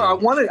really do.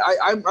 But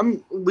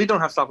we don't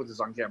have to stop with this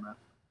on camera,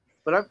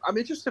 but I'm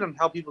interested in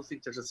how people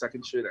think there's a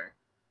second shooter.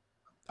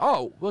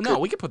 Oh well, no,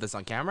 we can put this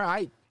on camera.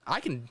 I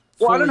can.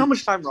 Well, I don't fully- know how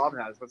much time Rob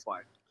has. That's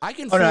why. I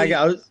can. Oh no,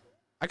 fully-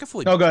 I could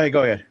fully. No, go ahead.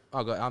 Go ahead.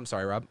 Oh, I'm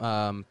sorry, Rob.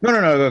 No.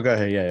 Go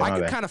ahead. Yeah. I My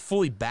could bad. kind of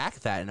fully back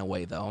that in a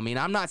way, though. I mean,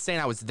 I'm not saying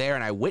I was there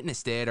and I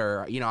witnessed it,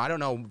 or I don't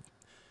know.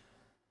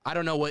 I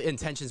don't know what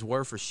intentions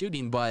were for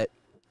shooting, but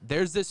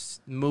there's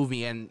this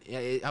movie, and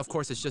of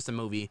course it's just a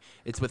movie.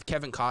 It's with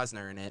Kevin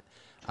Costner in it.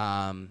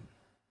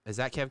 Is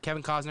that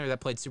Kevin Costner that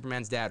played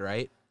Superman's dad,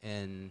 right?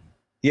 And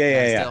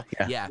Yeah.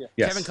 Yes.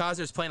 Kevin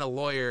Costner's playing a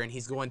lawyer, and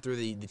he's going through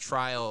the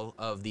trial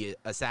of the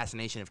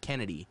assassination of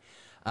Kennedy.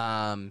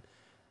 And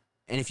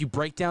if you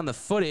break down the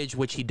footage,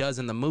 which he does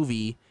in the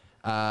movie,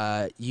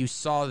 you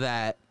saw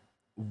that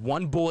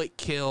one bullet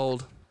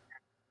killed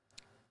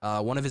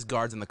one of his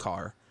guards in the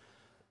car.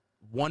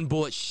 One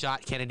bullet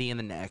shot Kennedy in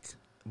the neck.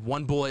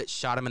 One bullet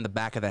shot him in the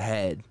back of the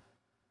head.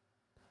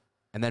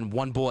 And then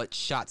one bullet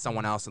shot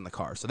someone else in the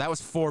car. So that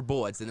was 4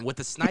 bullets. And with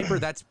the sniper,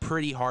 that's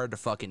pretty hard to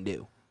fucking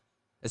do.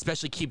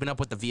 Especially keeping up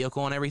with the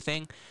vehicle and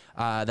everything.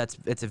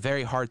 It's a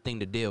very hard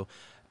thing to do.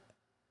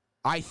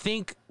 I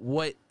think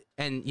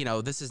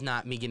this is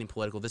not me getting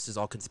political. This is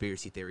all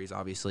conspiracy theories,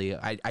 obviously.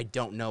 I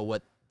don't know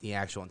what the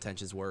actual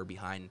intentions were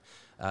behind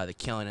the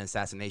killing and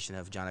assassination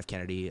of John F.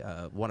 Kennedy,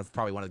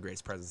 probably one of the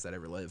greatest presidents that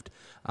ever lived,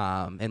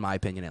 in my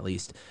opinion, at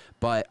least.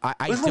 But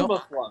I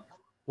don't.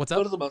 What's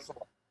up?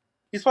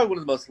 He's probably one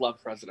of the most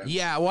loved presidents.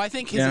 Yeah, well, I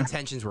think his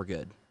intentions were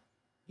good.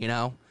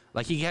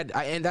 Like he had,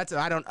 and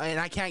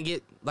I can't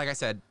get, like I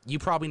said, you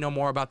probably know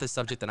more about this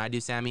subject than I do,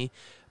 Sammy.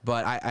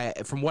 But I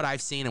from what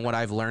I've seen and what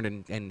I've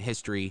learned in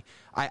history,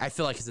 I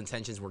feel like his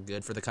intentions were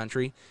good for the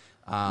country.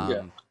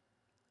 But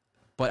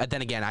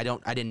then again, I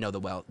didn't know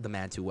the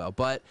man too well.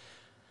 But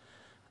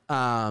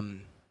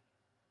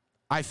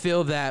I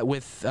feel that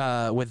with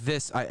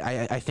this,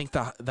 I think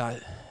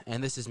the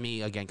and this is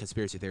me again,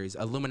 conspiracy theories.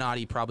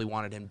 Illuminati probably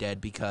wanted him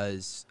dead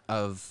because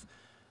of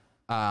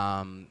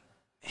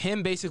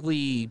him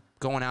basically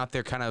going out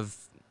there, kind of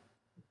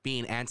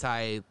being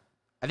anti.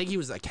 I think he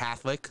was a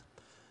Catholic.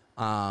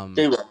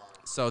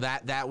 So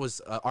that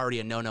was already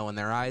a no-no in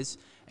their eyes,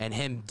 and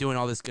him doing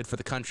all this good for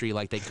the country,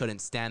 like they couldn't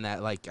stand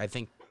that. Like I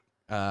think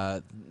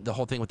the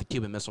whole thing with the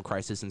Cuban Missile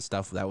Crisis and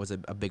stuff, that was a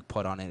big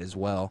put on it as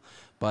well.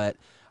 But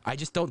I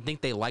just don't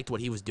think they liked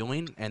what he was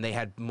doing, and they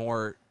had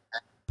more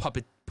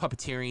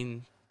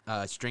puppeteering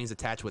strings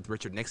attached with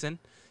Richard Nixon,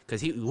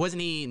 because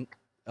wasn't he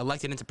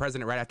elected into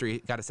president right after he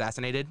got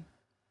assassinated?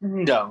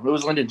 No, it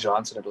was Lyndon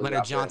Johnson. I believe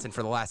Lyndon Johnson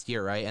for the last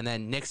year, right? And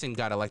then Nixon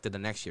got elected the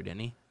next year,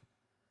 didn't he?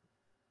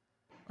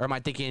 Or am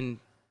I thinking?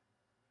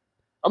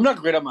 I'm not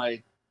great on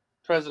my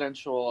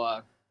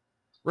presidential.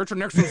 Richard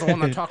Nixon's the one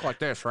that talked like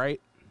this,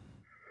 right?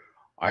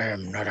 I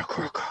am not a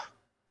crook.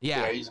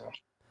 Yeah.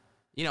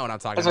 You know what I'm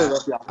talking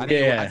about.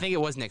 I think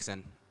it was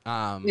Nixon.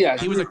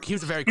 He was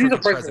a very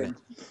crooked president.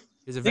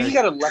 I think he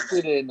got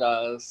elected in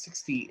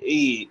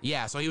 '68.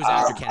 Yeah, so he was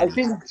after Kennedy. I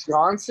think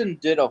Johnson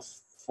did a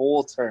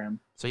full term.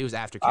 So he was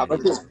after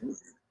Kennedy.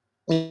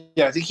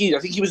 I think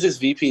he was just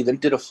VP, then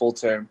did a full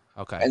term.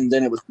 Okay. And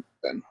then it was.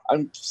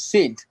 I'm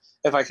seeing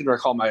if I can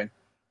recall my.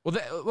 Well,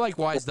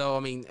 likewise, though, I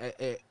mean,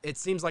 it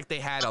seems like they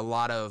had a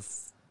lot of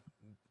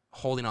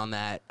holding on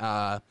that.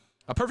 A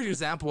perfect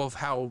example of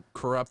how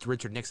corrupt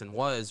Richard Nixon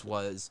was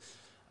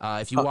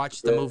if you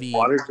watch the movie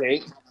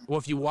Watergate. Well,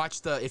 if you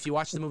watch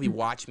the movie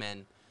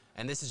Watchmen,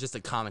 and this is just a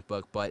comic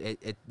book, but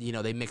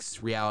they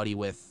mix reality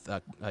with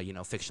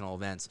fictional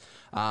events.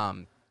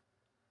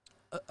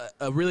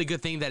 A really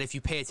good thing that if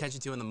you pay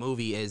attention to in the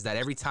movie is that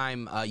every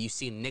time you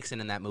see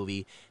Nixon in that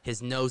movie,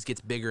 his nose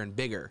gets bigger and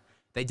bigger.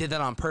 They did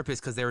that on purpose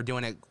because they were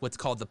doing what's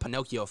called the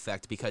Pinocchio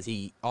effect, because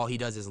all he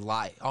does is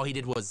lie. All he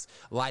did was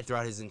lie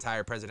throughout his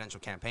entire presidential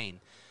campaign.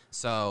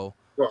 So,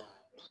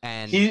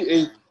 and he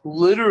is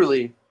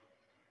literally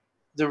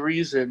the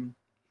reason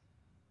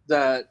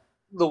that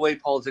the way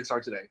politics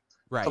are today.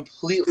 Right.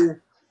 Completely,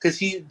 because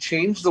he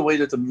changed the way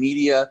that the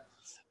media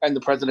and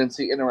the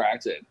presidency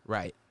interacted.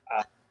 Right.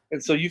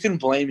 And so you can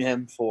blame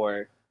him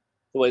for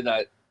the way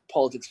that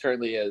politics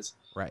currently is.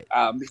 Right.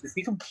 Because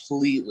he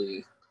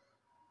completely,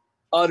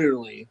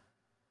 utterly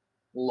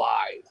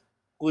lied.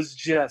 Was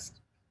just,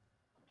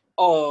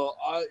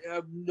 I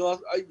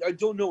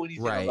don't know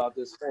anything about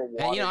this. And,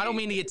 I don't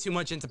mean to get too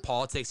much into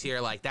politics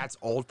here. Like, that's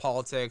old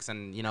politics.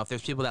 And, if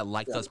there's people that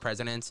like those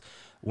presidents,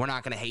 we're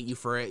not going to hate you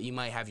for it. You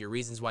might have your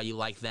reasons why you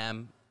like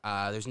them.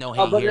 There's no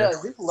hate here. Yeah,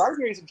 the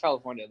library's in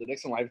California. The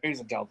Nixon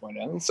Library's in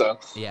California. So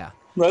yeah.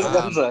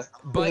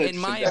 But in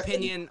my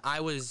opinion,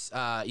 I was,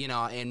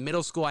 in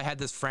middle school, I had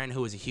this friend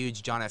who was a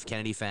huge John F.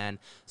 Kennedy fan.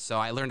 So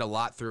I learned a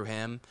lot through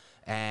him.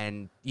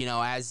 And,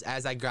 as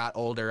I got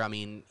older, I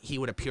mean, he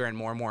would appear in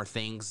more and more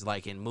things,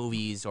 like in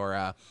movies,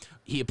 or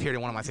he appeared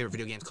in one of my favorite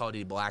video games, Call of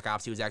Duty Black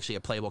Ops. He was actually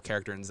a playable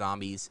character in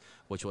Zombies,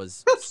 which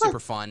was super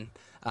fun.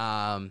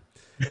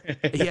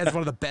 He has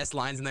one of the best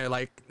lines in there.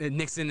 Like,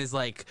 Nixon is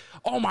like,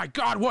 "Oh my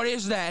God, what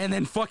is that?" And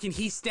then fucking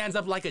he stands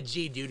up like a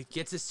G, dude.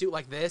 Gets his suit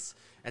like this,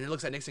 and then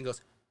looks at Nixon and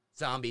goes,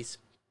 "Zombies."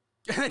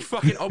 And then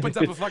fucking opens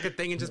up a fucking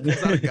thing and just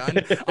pulls out a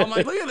gun. I'm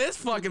like, look at this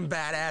fucking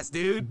badass,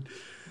 dude.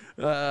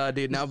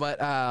 No, but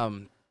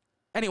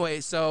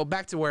Anyway, so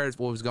back to what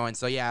was going.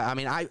 So yeah, I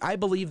mean, I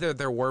believe that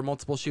there were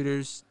multiple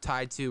shooters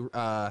tied to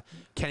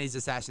Kennedy's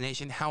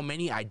assassination. How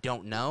many, I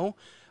don't know.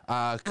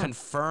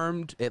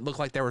 Confirmed, it looked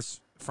like there was,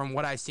 from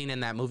what I've seen in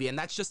that movie, and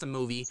that's just a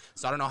movie,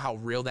 so I don't know how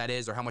real that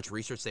is or how much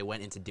research they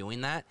went into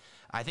doing that.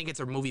 I think it's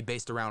a movie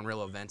based around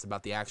real events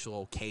about the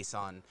actual case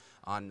on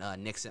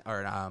Nixon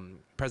or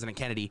President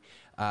Kennedy,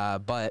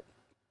 but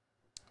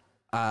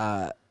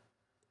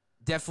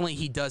definitely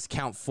he does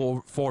count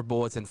four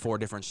bullets and 4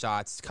 different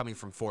shots coming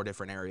from 4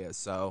 different areas.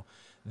 So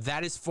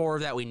that is 4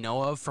 that we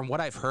know of. From what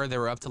I've heard,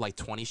 there were up to like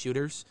 20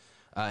 shooters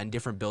in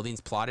different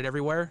buildings plotted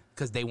everywhere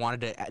because they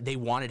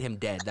wanted him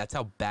dead. That's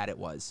how bad it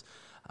was.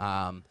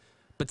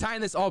 But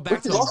tying this all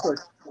back to also,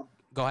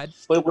 go ahead.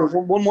 Wait,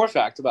 one more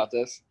fact about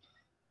this.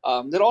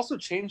 That also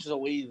changed the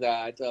way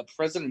that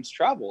presidents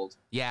traveled.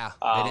 Yeah,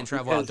 they didn't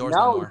travel Because outdoors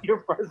now anymore. your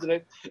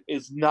president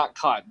is not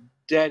caught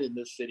dead in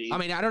this city. I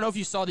mean, I don't know if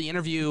you saw the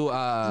interview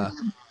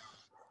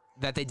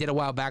that they did a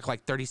while back,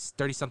 like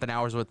 30-something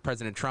hours with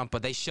President Trump,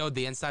 but they showed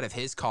the inside of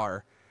his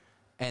car,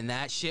 and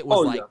that shit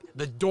was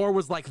the door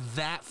was like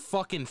that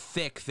fucking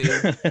thick,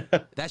 dude.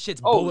 That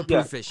shit's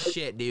bulletproof as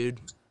shit, dude.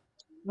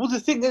 Well,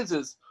 the thing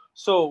is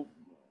so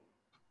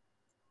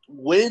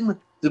when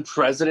the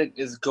president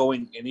is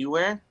going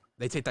anywhere,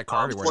 they take that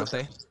car everywhere, don't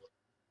they?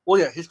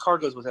 Well, yeah, his car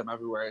goes with him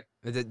everywhere.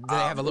 Do they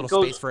have a little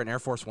space for an Air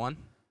Force One?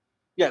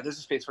 Yeah, there's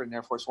a space for an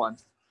Air Force One.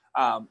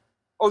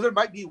 There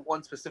might be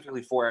one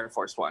specifically for Air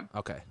Force One.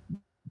 Okay.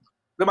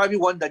 There might be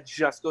one that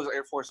just goes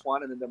Air Force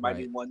One, and then there might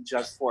be one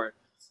just for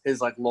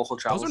his like local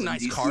travels. Those are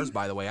nice cars,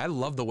 by the way. I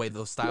love the way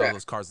those of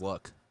those cars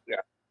look.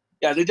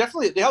 Yeah, they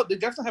definitely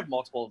have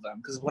multiple of them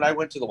because when I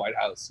went to the White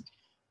House,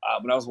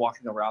 when I was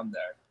walking around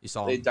there, you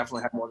saw they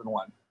definitely had more than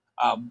one.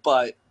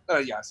 But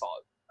yeah, I saw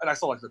it, and I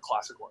saw like the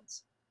classic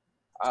ones.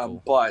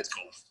 Cool. But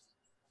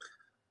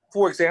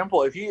for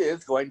example, if he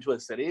is going to a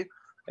city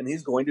and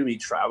he's going to be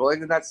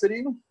traveling in that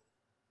city,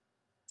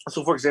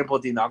 so for example,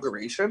 at the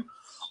inauguration,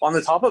 on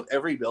the top of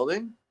every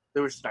building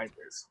there were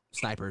snipers.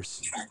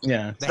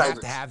 Yeah, they have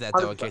to have that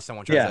though in case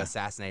someone tries to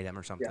assassinate him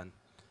or something. Yeah.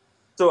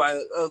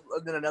 So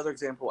then another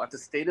example, at the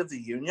State of the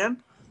Union,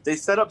 they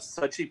set up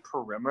such a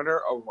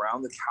perimeter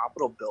around the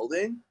Capitol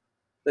building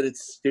that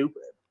it's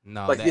stupid.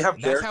 No, like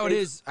that's how it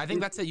is. I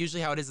think that's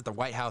usually how it is at the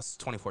White House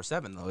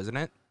 24/7, though, isn't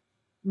it?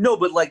 No,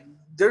 but like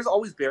there's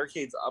always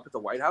barricades up at the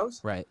White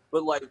House. Right.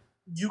 But like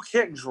you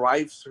can't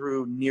drive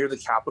through near the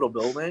Capitol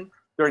building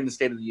during the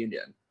State of the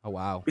Union. Oh,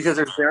 wow. Because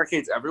there's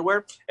barricades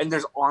everywhere, and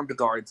there's armed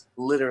guards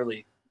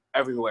literally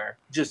everywhere,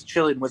 just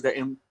chilling with their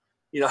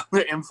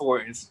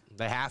M4s.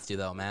 They have to,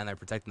 though, man. They're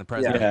protecting the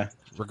president,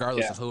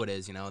 regardless of who it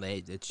is.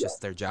 It's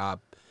just their job.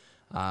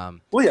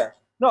 Well, yeah.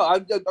 No,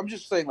 I'm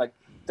just saying, like,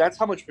 that's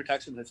how much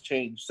protection has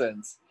changed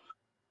since,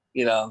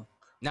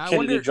 now,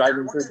 Kennedy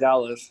driving through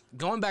Dallas.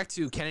 Going back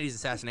to Kennedy's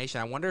assassination,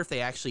 I wonder if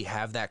they actually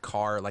have that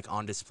car, like,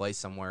 on display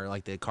somewhere,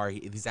 like the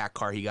exact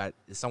car he got.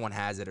 Someone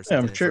has it or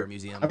something for a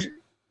museum. I'm sure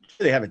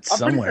they have it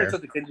somewhere.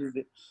 I'm pretty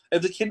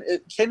sure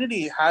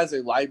Kennedy has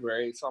a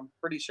library, so I'm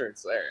pretty sure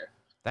it's there.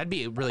 That'd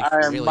be really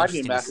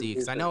interesting to see,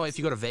 because I know if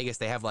you go to Vegas,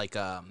 they have like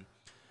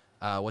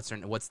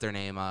what's their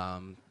name,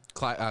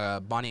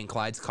 Bonnie and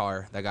Clyde's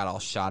car that got all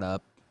shot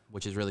up,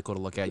 which is really cool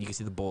to look at. You can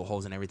see the bullet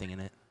holes and everything in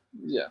it.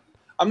 Yeah,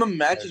 I'm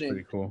imagining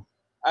pretty cool.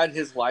 At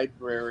his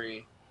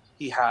library,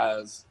 he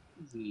has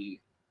the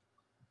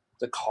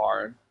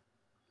car.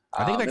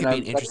 I think that could be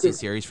an interesting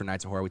series for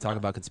Nights of Horror. We talk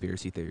about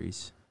conspiracy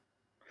theories.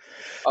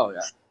 Oh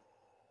yeah.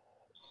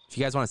 If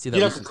you guys want to see that,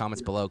 leave some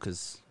comments below,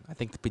 because I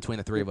think between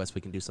the 3 of us,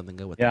 we can do something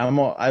good with it. Yeah,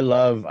 I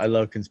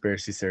love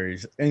conspiracy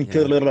theories and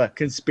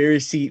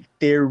conspiracy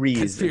theories.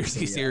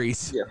 Conspiracy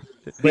series. Yeah.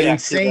 But in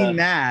saying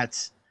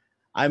that,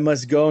 I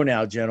must go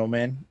now,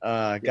 gentlemen.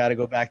 Got to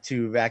go back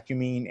to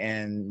vacuuming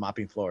and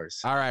mopping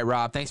floors. All right,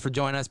 Rob. Thanks for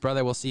joining us,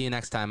 brother. We'll see you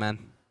next time, man.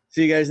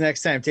 See you guys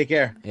next time. Take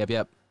care.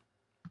 Yep.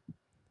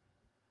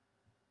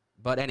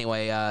 But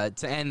anyway,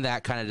 to end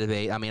that kind of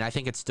debate, I mean, I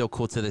think it's still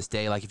cool to this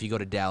day. Like, if you go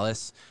to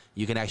Dallas,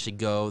 you can actually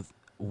go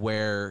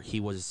where he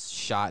was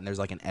shot, and there's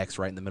like an X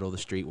right in the middle of the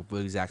street with the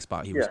exact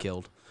spot he was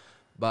killed.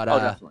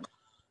 But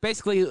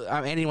basically,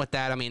 I'm ending with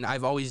that. I mean,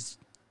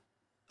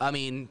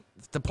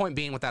 the point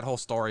being with that whole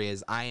story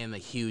is I am a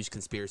huge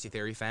conspiracy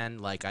theory fan.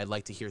 Like, I'd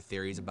like to hear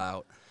theories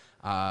about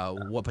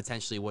what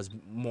potentially was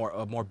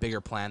a more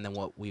bigger plan than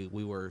what we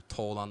were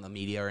told on the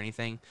media or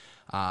anything.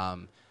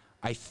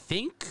 I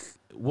think,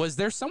 was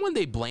there someone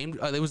they blamed?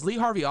 It was Lee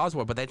Harvey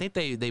Oswald, but I think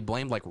they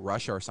blamed like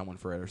Russia or someone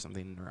for it or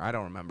something. Or I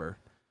don't remember.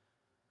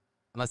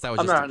 Unless that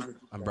was just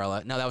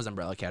Umbrella. No, that was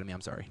Umbrella Academy. I'm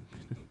sorry.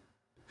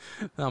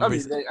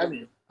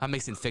 I'm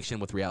mixing fiction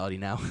with reality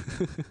now.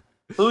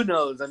 Who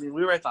knows? I mean,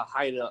 we were at the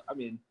height of. I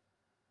mean,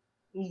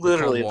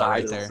 literally at the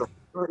height of.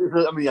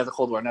 The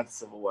Cold War, not the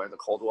Civil War. The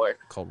Cold War.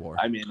 Cold War.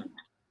 I mean,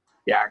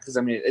 yeah, because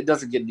it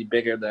doesn't get any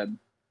bigger than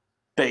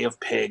Bay of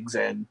Pigs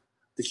and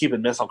the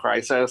Cuban Missile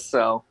Crisis.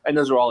 So, and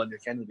those were all under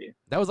Kennedy.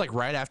 That was like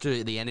right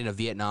after the ending of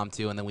Vietnam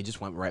too, and then we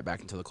just went right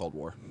back into the Cold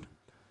War.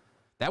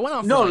 That went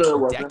on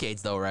for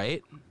decades, though,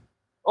 right?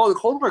 Oh, the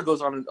Cold War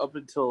goes on up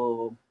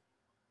until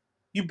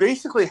you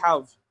basically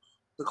have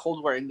the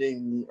Cold War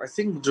ending, I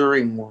think,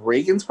 during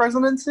Reagan's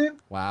presidency.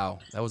 Wow,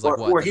 that was Or- like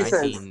what, or the he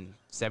says-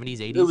 1970s,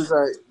 It 80s?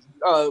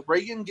 was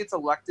Reagan gets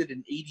elected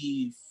in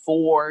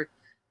 '84,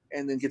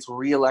 and then gets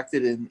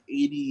reelected in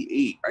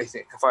 '88, I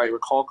think, if I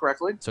recall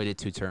correctly. So he did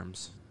 2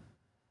 terms.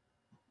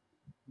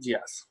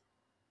 Yes.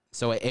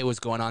 So it was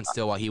going on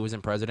still while he was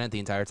in president the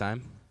entire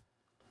time?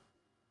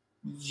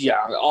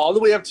 Yeah, all the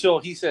way up till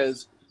he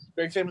says,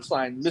 very famous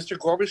line, "Mr.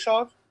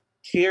 Gorbachev,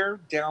 tear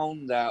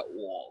down that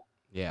wall."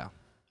 Yeah.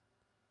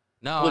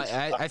 No, Which-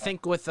 I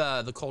think with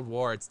the Cold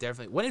War, it's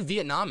definitely... When did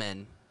Vietnam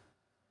end?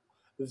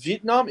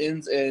 Vietnam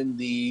ends in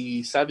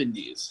the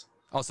 '70s.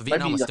 Oh, so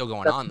Vietnam be was the still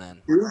going on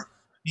then.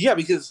 Yeah,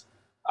 because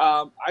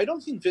I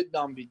don't think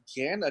Vietnam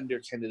began under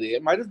Kennedy.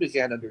 It might have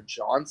began under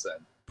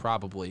Johnson.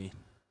 Probably.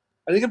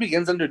 I think it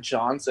begins under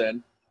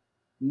Johnson.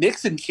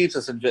 Nixon keeps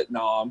us in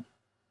Vietnam.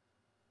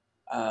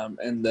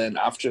 And then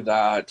after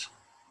that,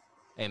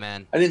 Hey,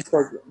 man, I think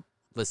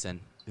listen,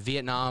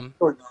 Vietnam,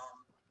 Or-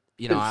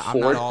 you know, and I'm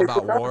not Ford all picked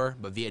about it up. war,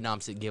 but Vietnam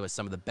gave us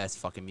some of the best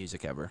fucking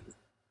music ever.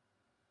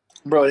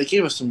 bro, they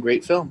gave us some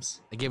great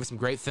films. They gave us some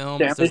great films.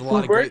 Damn There's a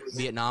lot of great Bricks.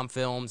 Vietnam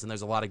films, and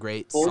there's a lot of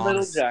great Full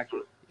Metal songs.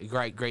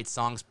 Jacket. Great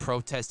songs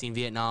protesting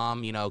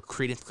Vietnam. You know,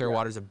 Creedence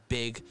Clearwater's a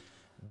big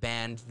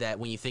band that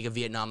when you think of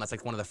Vietnam, that's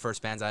like one of the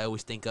first bands I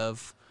always think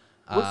of.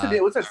 What's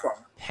that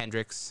song?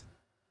 Hendrix,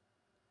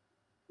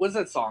 What's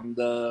that song?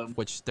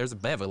 which they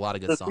have a lot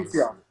of The good songs.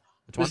 CCR.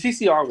 Which The one?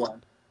 CCR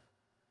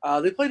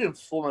one. They played in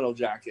Full Metal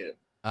Jacket.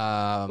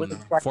 With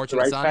the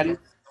Fortunate Son. Patty.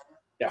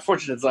 Yeah,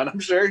 Fortunate Son, I'm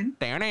sure.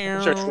 Down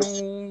Sure.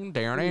 down,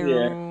 down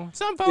Yeah. down.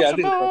 Some Yeah, folks I are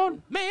think so.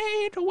 born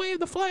made to wave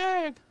the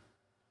flag.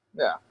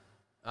 Yeah.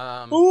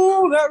 Um,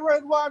 Ooh, that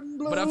red, white, and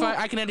blue. but if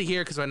I can end it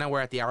here because I know we're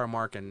at the hour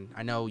mark, and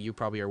I know you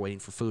probably are waiting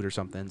for food or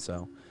something.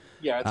 So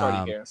Yeah, it's already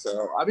um, here.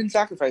 So I've been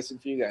sacrificing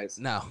for you guys.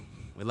 no,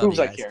 we love Proves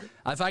you I guys. care.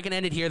 If I can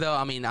end it here, though,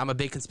 I mean, I'm a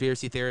big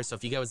conspiracy theorist. So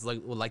if you guys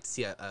would like to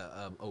see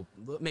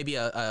maybe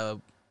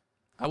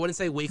I wouldn't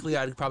say weekly.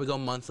 I'd probably go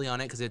monthly on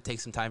it because it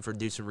takes some time to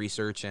do some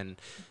research and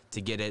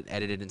to get it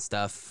edited and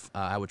stuff.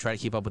 I would try to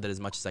keep up with it as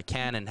much as I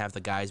can and have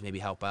the guys maybe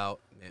help out,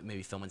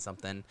 maybe filming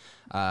something.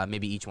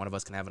 Maybe each one of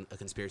us can have a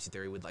conspiracy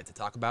theory we'd like to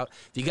talk about.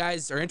 If you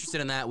guys are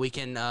interested in that, we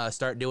can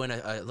start doing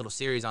a little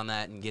series on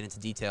that and get into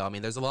detail. I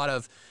mean, there's a lot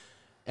of,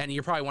 and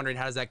you're probably wondering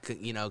how does that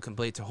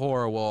complete to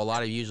horror? Well, a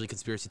lot of usually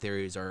conspiracy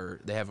theories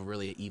they have a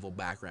really evil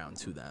background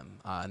to them,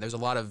 and there's a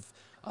lot of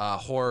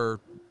horror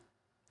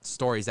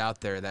stories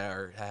out there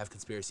that have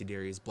conspiracy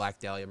theories. Black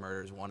Dahlia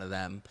murder is one of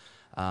them.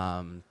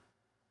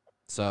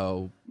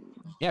 So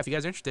yeah, if you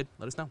guys are interested,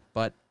 let us know.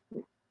 But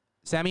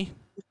Sammy,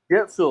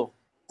 Yeah, Phil.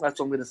 That's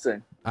what I'm gonna say.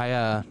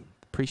 I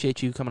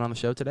appreciate you coming on the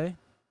show today.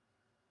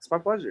 It's my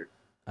pleasure.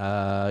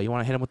 You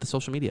want to hit him with the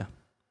social media?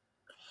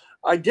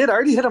 I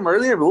already hit him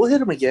earlier, but we'll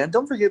hit him again.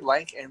 Don't forget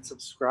like and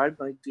subscribe,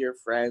 my dear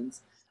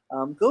friends.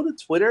 Go to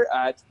Twitter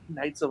at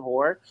Nights of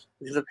Horror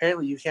because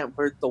apparently you can't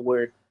put the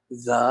word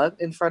 "the"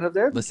 in front of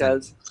there Listen.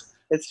 because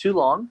it's too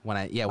long. When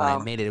I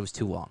made it, it was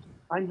too long.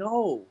 I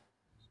know.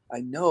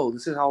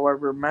 This is how I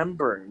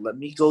remember. Let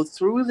me go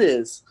through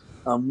this.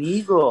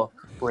 Amigo,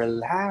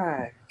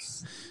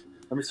 relax.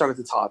 Let me start at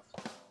the top.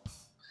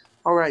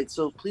 All right,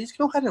 so please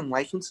go ahead and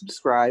like and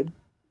subscribe.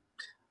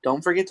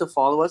 Don't forget to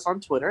follow us on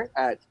Twitter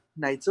at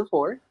Nights of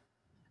Horror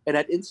and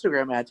at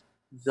Instagram at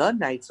The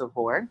Nights of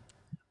Horror.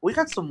 We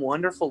got some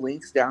wonderful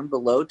links down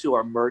below to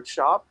our merch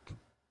shop.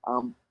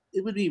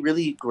 It would be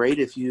really great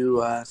if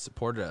you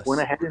Supported us.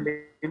 went ahead and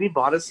maybe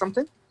bought us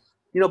something.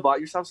 Bought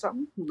yourself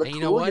something. Look And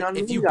you know cool, what? what I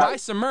mean? If you buy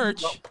some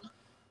merch,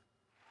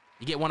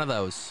 you get one of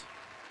those.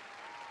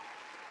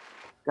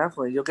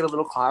 Definitely, you'll get a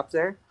little clap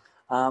there.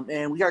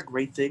 And we got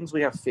great things.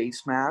 We have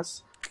face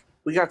masks.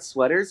 We got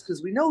sweaters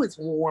because we know it's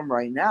warm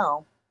right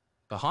now.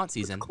 The haunt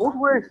season. Cold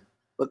weather,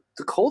 but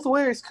the cold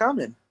weather is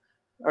coming,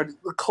 or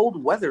the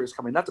cold weather is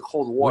coming, not the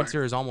cold war.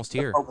 Winter is almost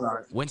here.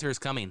 Winter is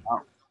coming.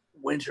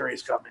 Winter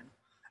is coming,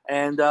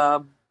 and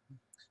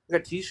we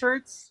got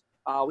T-shirts.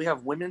 We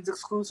have women's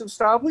exclusive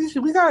stuff.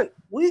 We got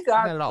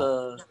it all.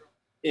 the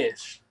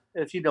ish,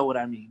 if you know what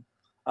I mean.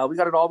 We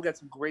got it all. We got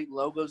some great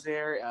logos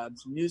there,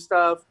 some new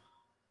stuff.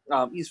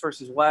 East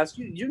versus West.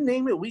 You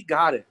name it, we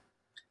got it.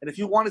 And if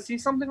you want to see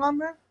something on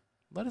there,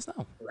 Let us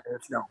know. let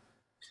us know.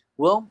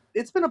 Well,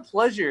 it's been a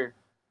pleasure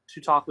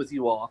to talk with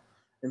you all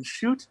and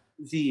shoot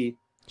the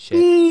Shit.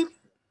 beep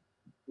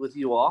with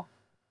you all.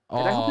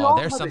 And I hope you Oh, all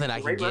there's have a something I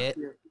can great rest get.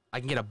 of your- I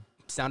can get a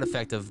sound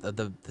effect of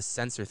the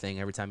censor thing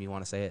every time you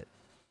want to say it.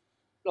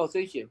 Oh,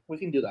 thank you. We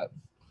can do that.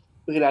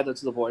 We can add that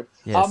to the board.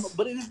 Yes.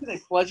 But it has been a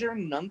pleasure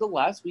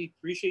nonetheless. We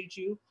appreciate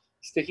you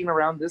sticking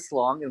around this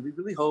long, and we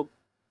really hope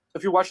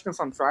if you're watching this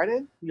on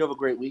Friday, you have a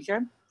great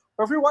weekend.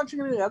 Or if you're watching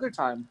it any other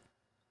time,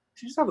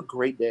 you just have a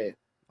great day.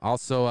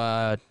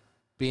 Also,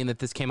 being that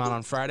this came out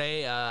on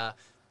Friday,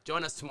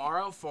 join us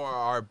tomorrow for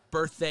our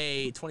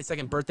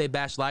 22nd birthday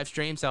bash live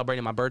stream,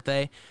 celebrating my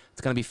birthday.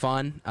 It's going to be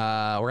fun.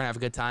 We're going to have a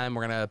good time.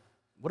 What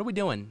are we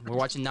doing? We're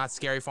watching Knott's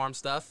Scary Farm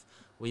stuff.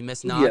 We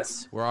miss Knott's.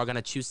 Yes. We're all going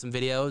to choose some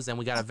videos, and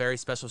we got a very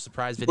special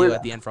surprise video Wait.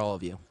 at the end for all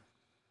of you.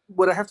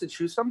 Would I have to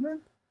choose something?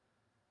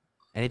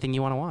 Anything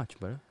you want to watch,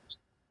 bro?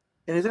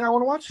 Anything I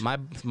want to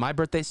watch? My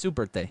birthday, Sue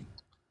birthday.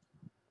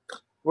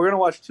 We're gonna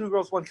watch Two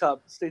Girls One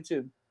Cup. Stay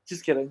tuned.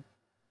 Just kidding.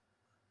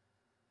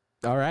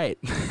 All right.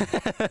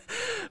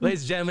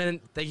 Ladies and gentlemen,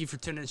 thank you for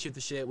tuning in to Shoot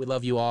the Shit. We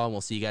love you all, and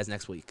we'll see you guys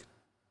next week.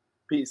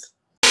 Peace.